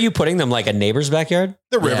 So where are you putting them? Like a neighbor's backyard?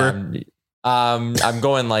 The river. Yeah, I'm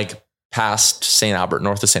going like past St. Albert,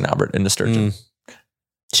 north of St. Albert, into Sturgeon.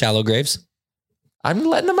 Shallow graves? I'm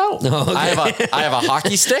letting them out. Okay. I have a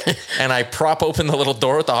hockey stick, and I prop open the little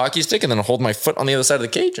door with the hockey stick, and then hold my foot on the other side of the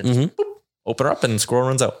cage, and boop, open her up, and the squirrel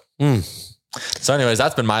runs out. So, anyways,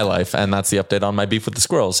 that's been my life, and that's the update on my beef with the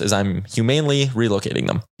squirrels. Is I'm humanely relocating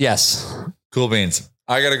them. Yes. Cool beans.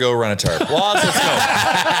 I got to go run a tarp. Well, let's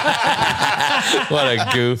go. What a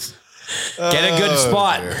goof. Get a good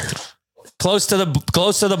spot. Close to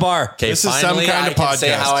the bar. Okay, This is finally, some kind I of can say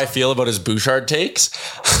podcast. how I feel about his Bouchard takes.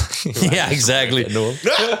 Yeah, exactly.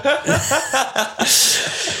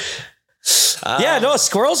 Yeah, no,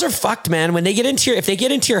 squirrels are fucked, man. When they get into if they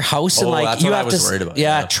get into your house and like that's you what have I was to, worried about.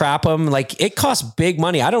 yeah, trap them. Like it costs big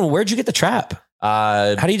money. I don't know. Where'd you get the trap?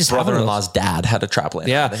 How do you just have one of brother-in-law's dad had a trap land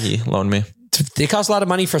Yeah. that he loaned me. They cost a lot of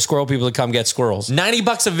money for squirrel people to come get squirrels.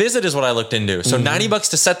 $90 a visit is what I looked into. So $90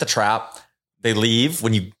 to set the trap. They leave.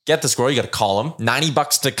 When you get the squirrel, you got to call them.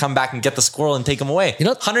 $90 to come back and get the squirrel and take them away. You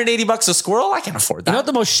know, $180 a squirrel. I can't afford that. You know what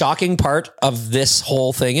the most shocking part of this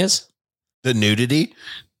whole thing is? The nudity.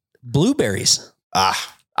 Blueberries. I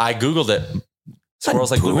Googled it.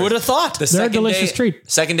 Squirrels like Who blueberries. would have thought? They're a delicious treat.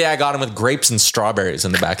 Second day, I got them with grapes and strawberries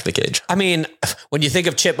in the back of the cage. I mean, when you think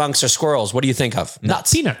of chipmunks or squirrels, what do you think of?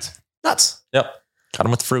 Nuts. Peanuts. Nuts. Yep. Got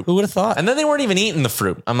them with fruit. Who would have thought? And then they weren't even eating the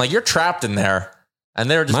fruit. I'm like, you're trapped in there. And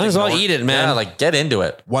they were just Might as well ignoring- eat it, man. Yeah, like get into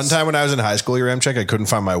it. One time when I was in high school, your M-check, I couldn't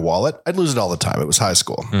find my wallet. I'd lose it all the time. It was high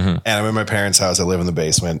school. And I'm in my parents' house. I live in the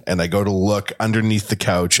basement. And I go to look underneath the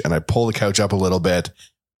couch and I pull the couch up a little bit.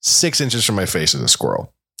 6 inches from my face is a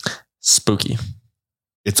squirrel. Spooky.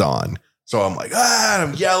 It's on. So I'm like, and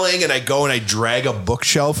I'm yelling, and I go and I drag a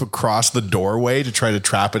bookshelf across the doorway to try to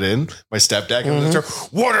trap it in. My stepdad comes in the door.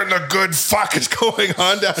 What in the good fuck is going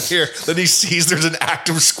on down here? Then he sees there's an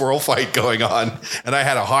active squirrel fight going on. And I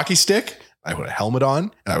had a hockey stick, I put a helmet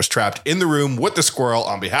on, and I was trapped in the room with the squirrel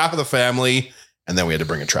on behalf of the family. And then we had to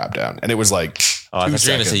bring a trap down. And it was like, I thought you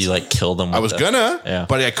were going to say you like killed him. I was gonna,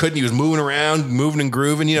 but I couldn't. He was moving around, moving and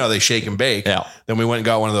grooving. You know, they shake and bake. Yeah. Then we went and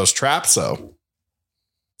got one of those traps. So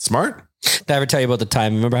smart. Did I ever tell you about the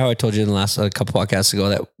time? Remember how I told you in the last couple podcasts ago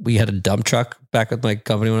that we had a dump truck back with my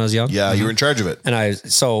company when I was young? Yeah, you were in charge of it. And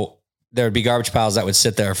so there would be garbage piles that would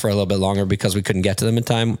sit there for a little bit longer because we couldn't get to them in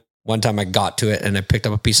time. One time I got to it and I picked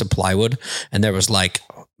up a piece of plywood and there was like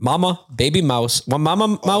mama, baby mouse, one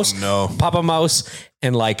mama mouse, papa mouse,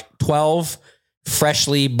 and like 12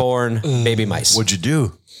 freshly born baby mice. What'd you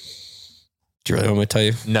do? Do you really want me to tell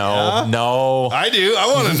you? No. I do.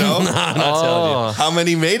 I want to know. I'm not telling you. How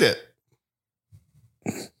many made it?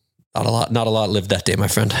 Not a lot lived that day, my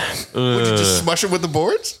friend. Would you just smush it with the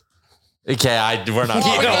boards? Okay, we're not.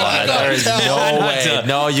 You know what? There is no way.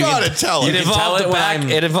 No, you gotta can tell. It involved the back.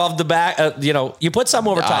 It involved the back. You put some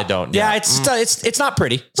over top. I don't. Yeah, it's not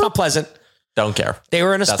pretty. It's not pleasant. Don't care. They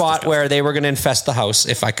were in a That's spot disgusting. where they were going to infest the house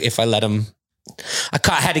if I let them.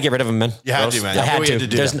 I had to get rid of them, man. You had to, man. I had to. Do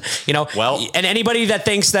There's, and anybody that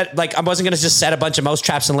thinks that like I wasn't going to just set a bunch of mouse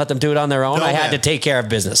traps and let them do it on their own, I had to take care of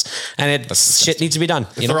business, and shit needs to be done.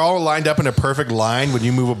 If they're all lined up in a perfect line when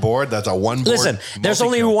you move a board, that's a one board. Listen, there's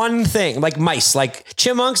only one thing, like mice, like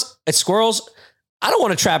chipmunks and squirrels. I don't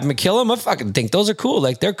want to trap them and kill them. I fucking think those are cool.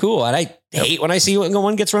 Like they're cool, and I hate when I see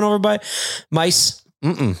one gets run over by mice.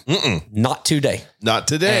 Not today. Not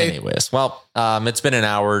today. Anyways, well, it's been an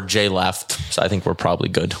hour. Jay left, so I think we're probably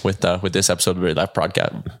good with this episode of Real Life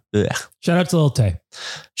Podcast. Ugh. Shout out to Lil Tay.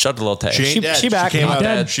 Shout out to Lil Tay. She back. She came not out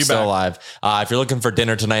dead. dead. She's still alive. If you're looking for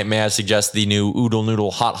dinner tonight, may I suggest the new Oodle Noodle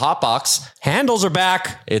Hot Box. Handles are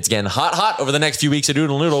back. It's getting hot over the next few weeks at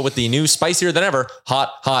Oodle Noodle with the new spicier than ever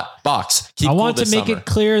hot box. I want to make it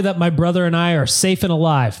clear that my brother and I are safe and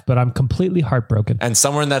alive, but I'm completely heartbroken. And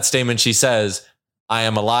somewhere in that statement, she says, I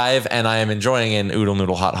am alive and I am enjoying an Oodle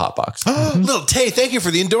Noodle Hot Box. Little Tay, thank you for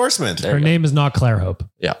the endorsement. Her name is not Claire Hope.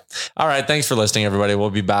 Yeah. All right. Thanks for listening, everybody. We'll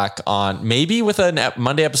be back on maybe with a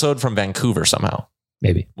Monday episode from Vancouver somehow.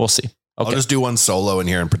 Maybe. We'll see. Okay. I'll just do one solo in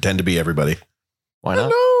here and pretend to be everybody. Why not?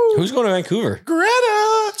 Hello. Who's going to Vancouver?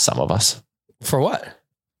 Greta. Some of us. For what?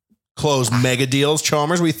 Close mega deals,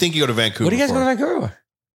 Chalmers. We think you go to Vancouver. What do you guys go to Vancouver for?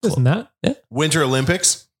 Isn't that? Yeah. Winter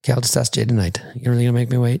Olympics. Okay, I'll just ask Jay tonight. You're really going to make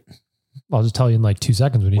me wait? I'll just tell you in like 2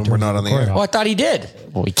 seconds when we're not on the air. Oh, I thought he did.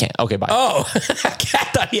 Well, we can't. Okay, bye. Oh, I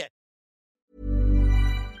thought he had.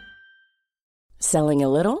 Selling a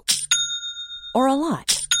little or a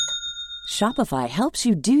lot? Shopify helps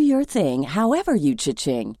you do your thing however you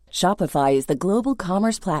cha-ching. Shopify is the global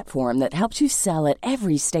commerce platform that helps you sell at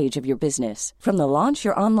every stage of your business. From the launch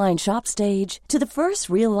your online shop stage to the first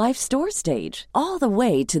real life store stage, all the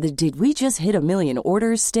way to the did we just hit a million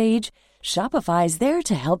orders stage. Shopify is there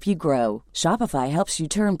to help you grow. Shopify helps you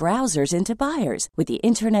turn browsers into buyers with the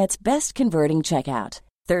internet's best converting checkout.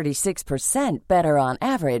 36% better on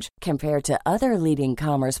average compared to other leading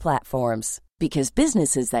commerce platforms. Because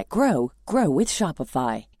businesses that grow, grow with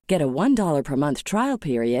Shopify. Get a $1 per month trial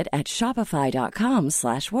period at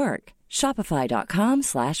shopify.com/work.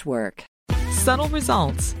 Shopify.com/work. Subtle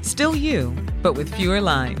results, still you, but with fewer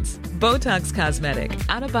lines. Botox Cosmetic,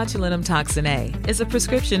 out of botulinum toxin A, is a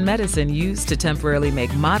prescription medicine used to temporarily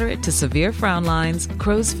make moderate to severe frown lines,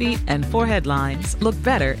 crow's feet, and forehead lines look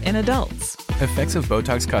better in adults. Effects of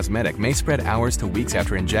Botox Cosmetic may spread hours to weeks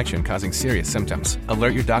after injection, causing serious symptoms.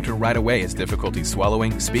 Alert your doctor right away as difficulty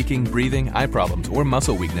swallowing, speaking, breathing, eye problems, or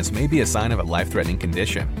muscle weakness may be a sign of a life-threatening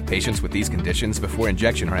condition. Patients with these conditions before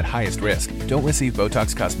injection are at highest risk. Don't receive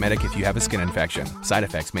Botox Cosmetic if you have a skin infection. Side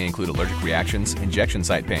effects may include allergic reactions, injection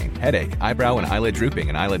site pain, headache, eyebrow and eyelid drooping,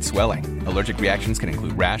 and eyelid swelling. Allergic reactions can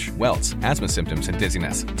include rash, welts, asthma symptoms, and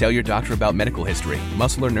dizziness. Tell your doctor about medical history,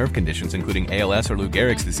 muscle or nerve conditions including ALS or Lou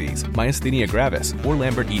Gehrig's disease, myasthenia gravis, or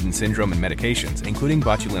Lambert-Eaton syndrome, and medications, including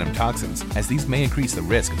botulinum toxins, as these may increase the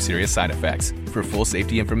risk of serious side effects. For full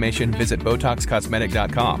safety information, visit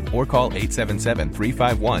BotoxCosmetic.com or call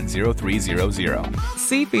 877-351-0300.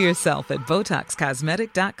 See for yourself at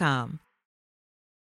BotoxCosmetic.com.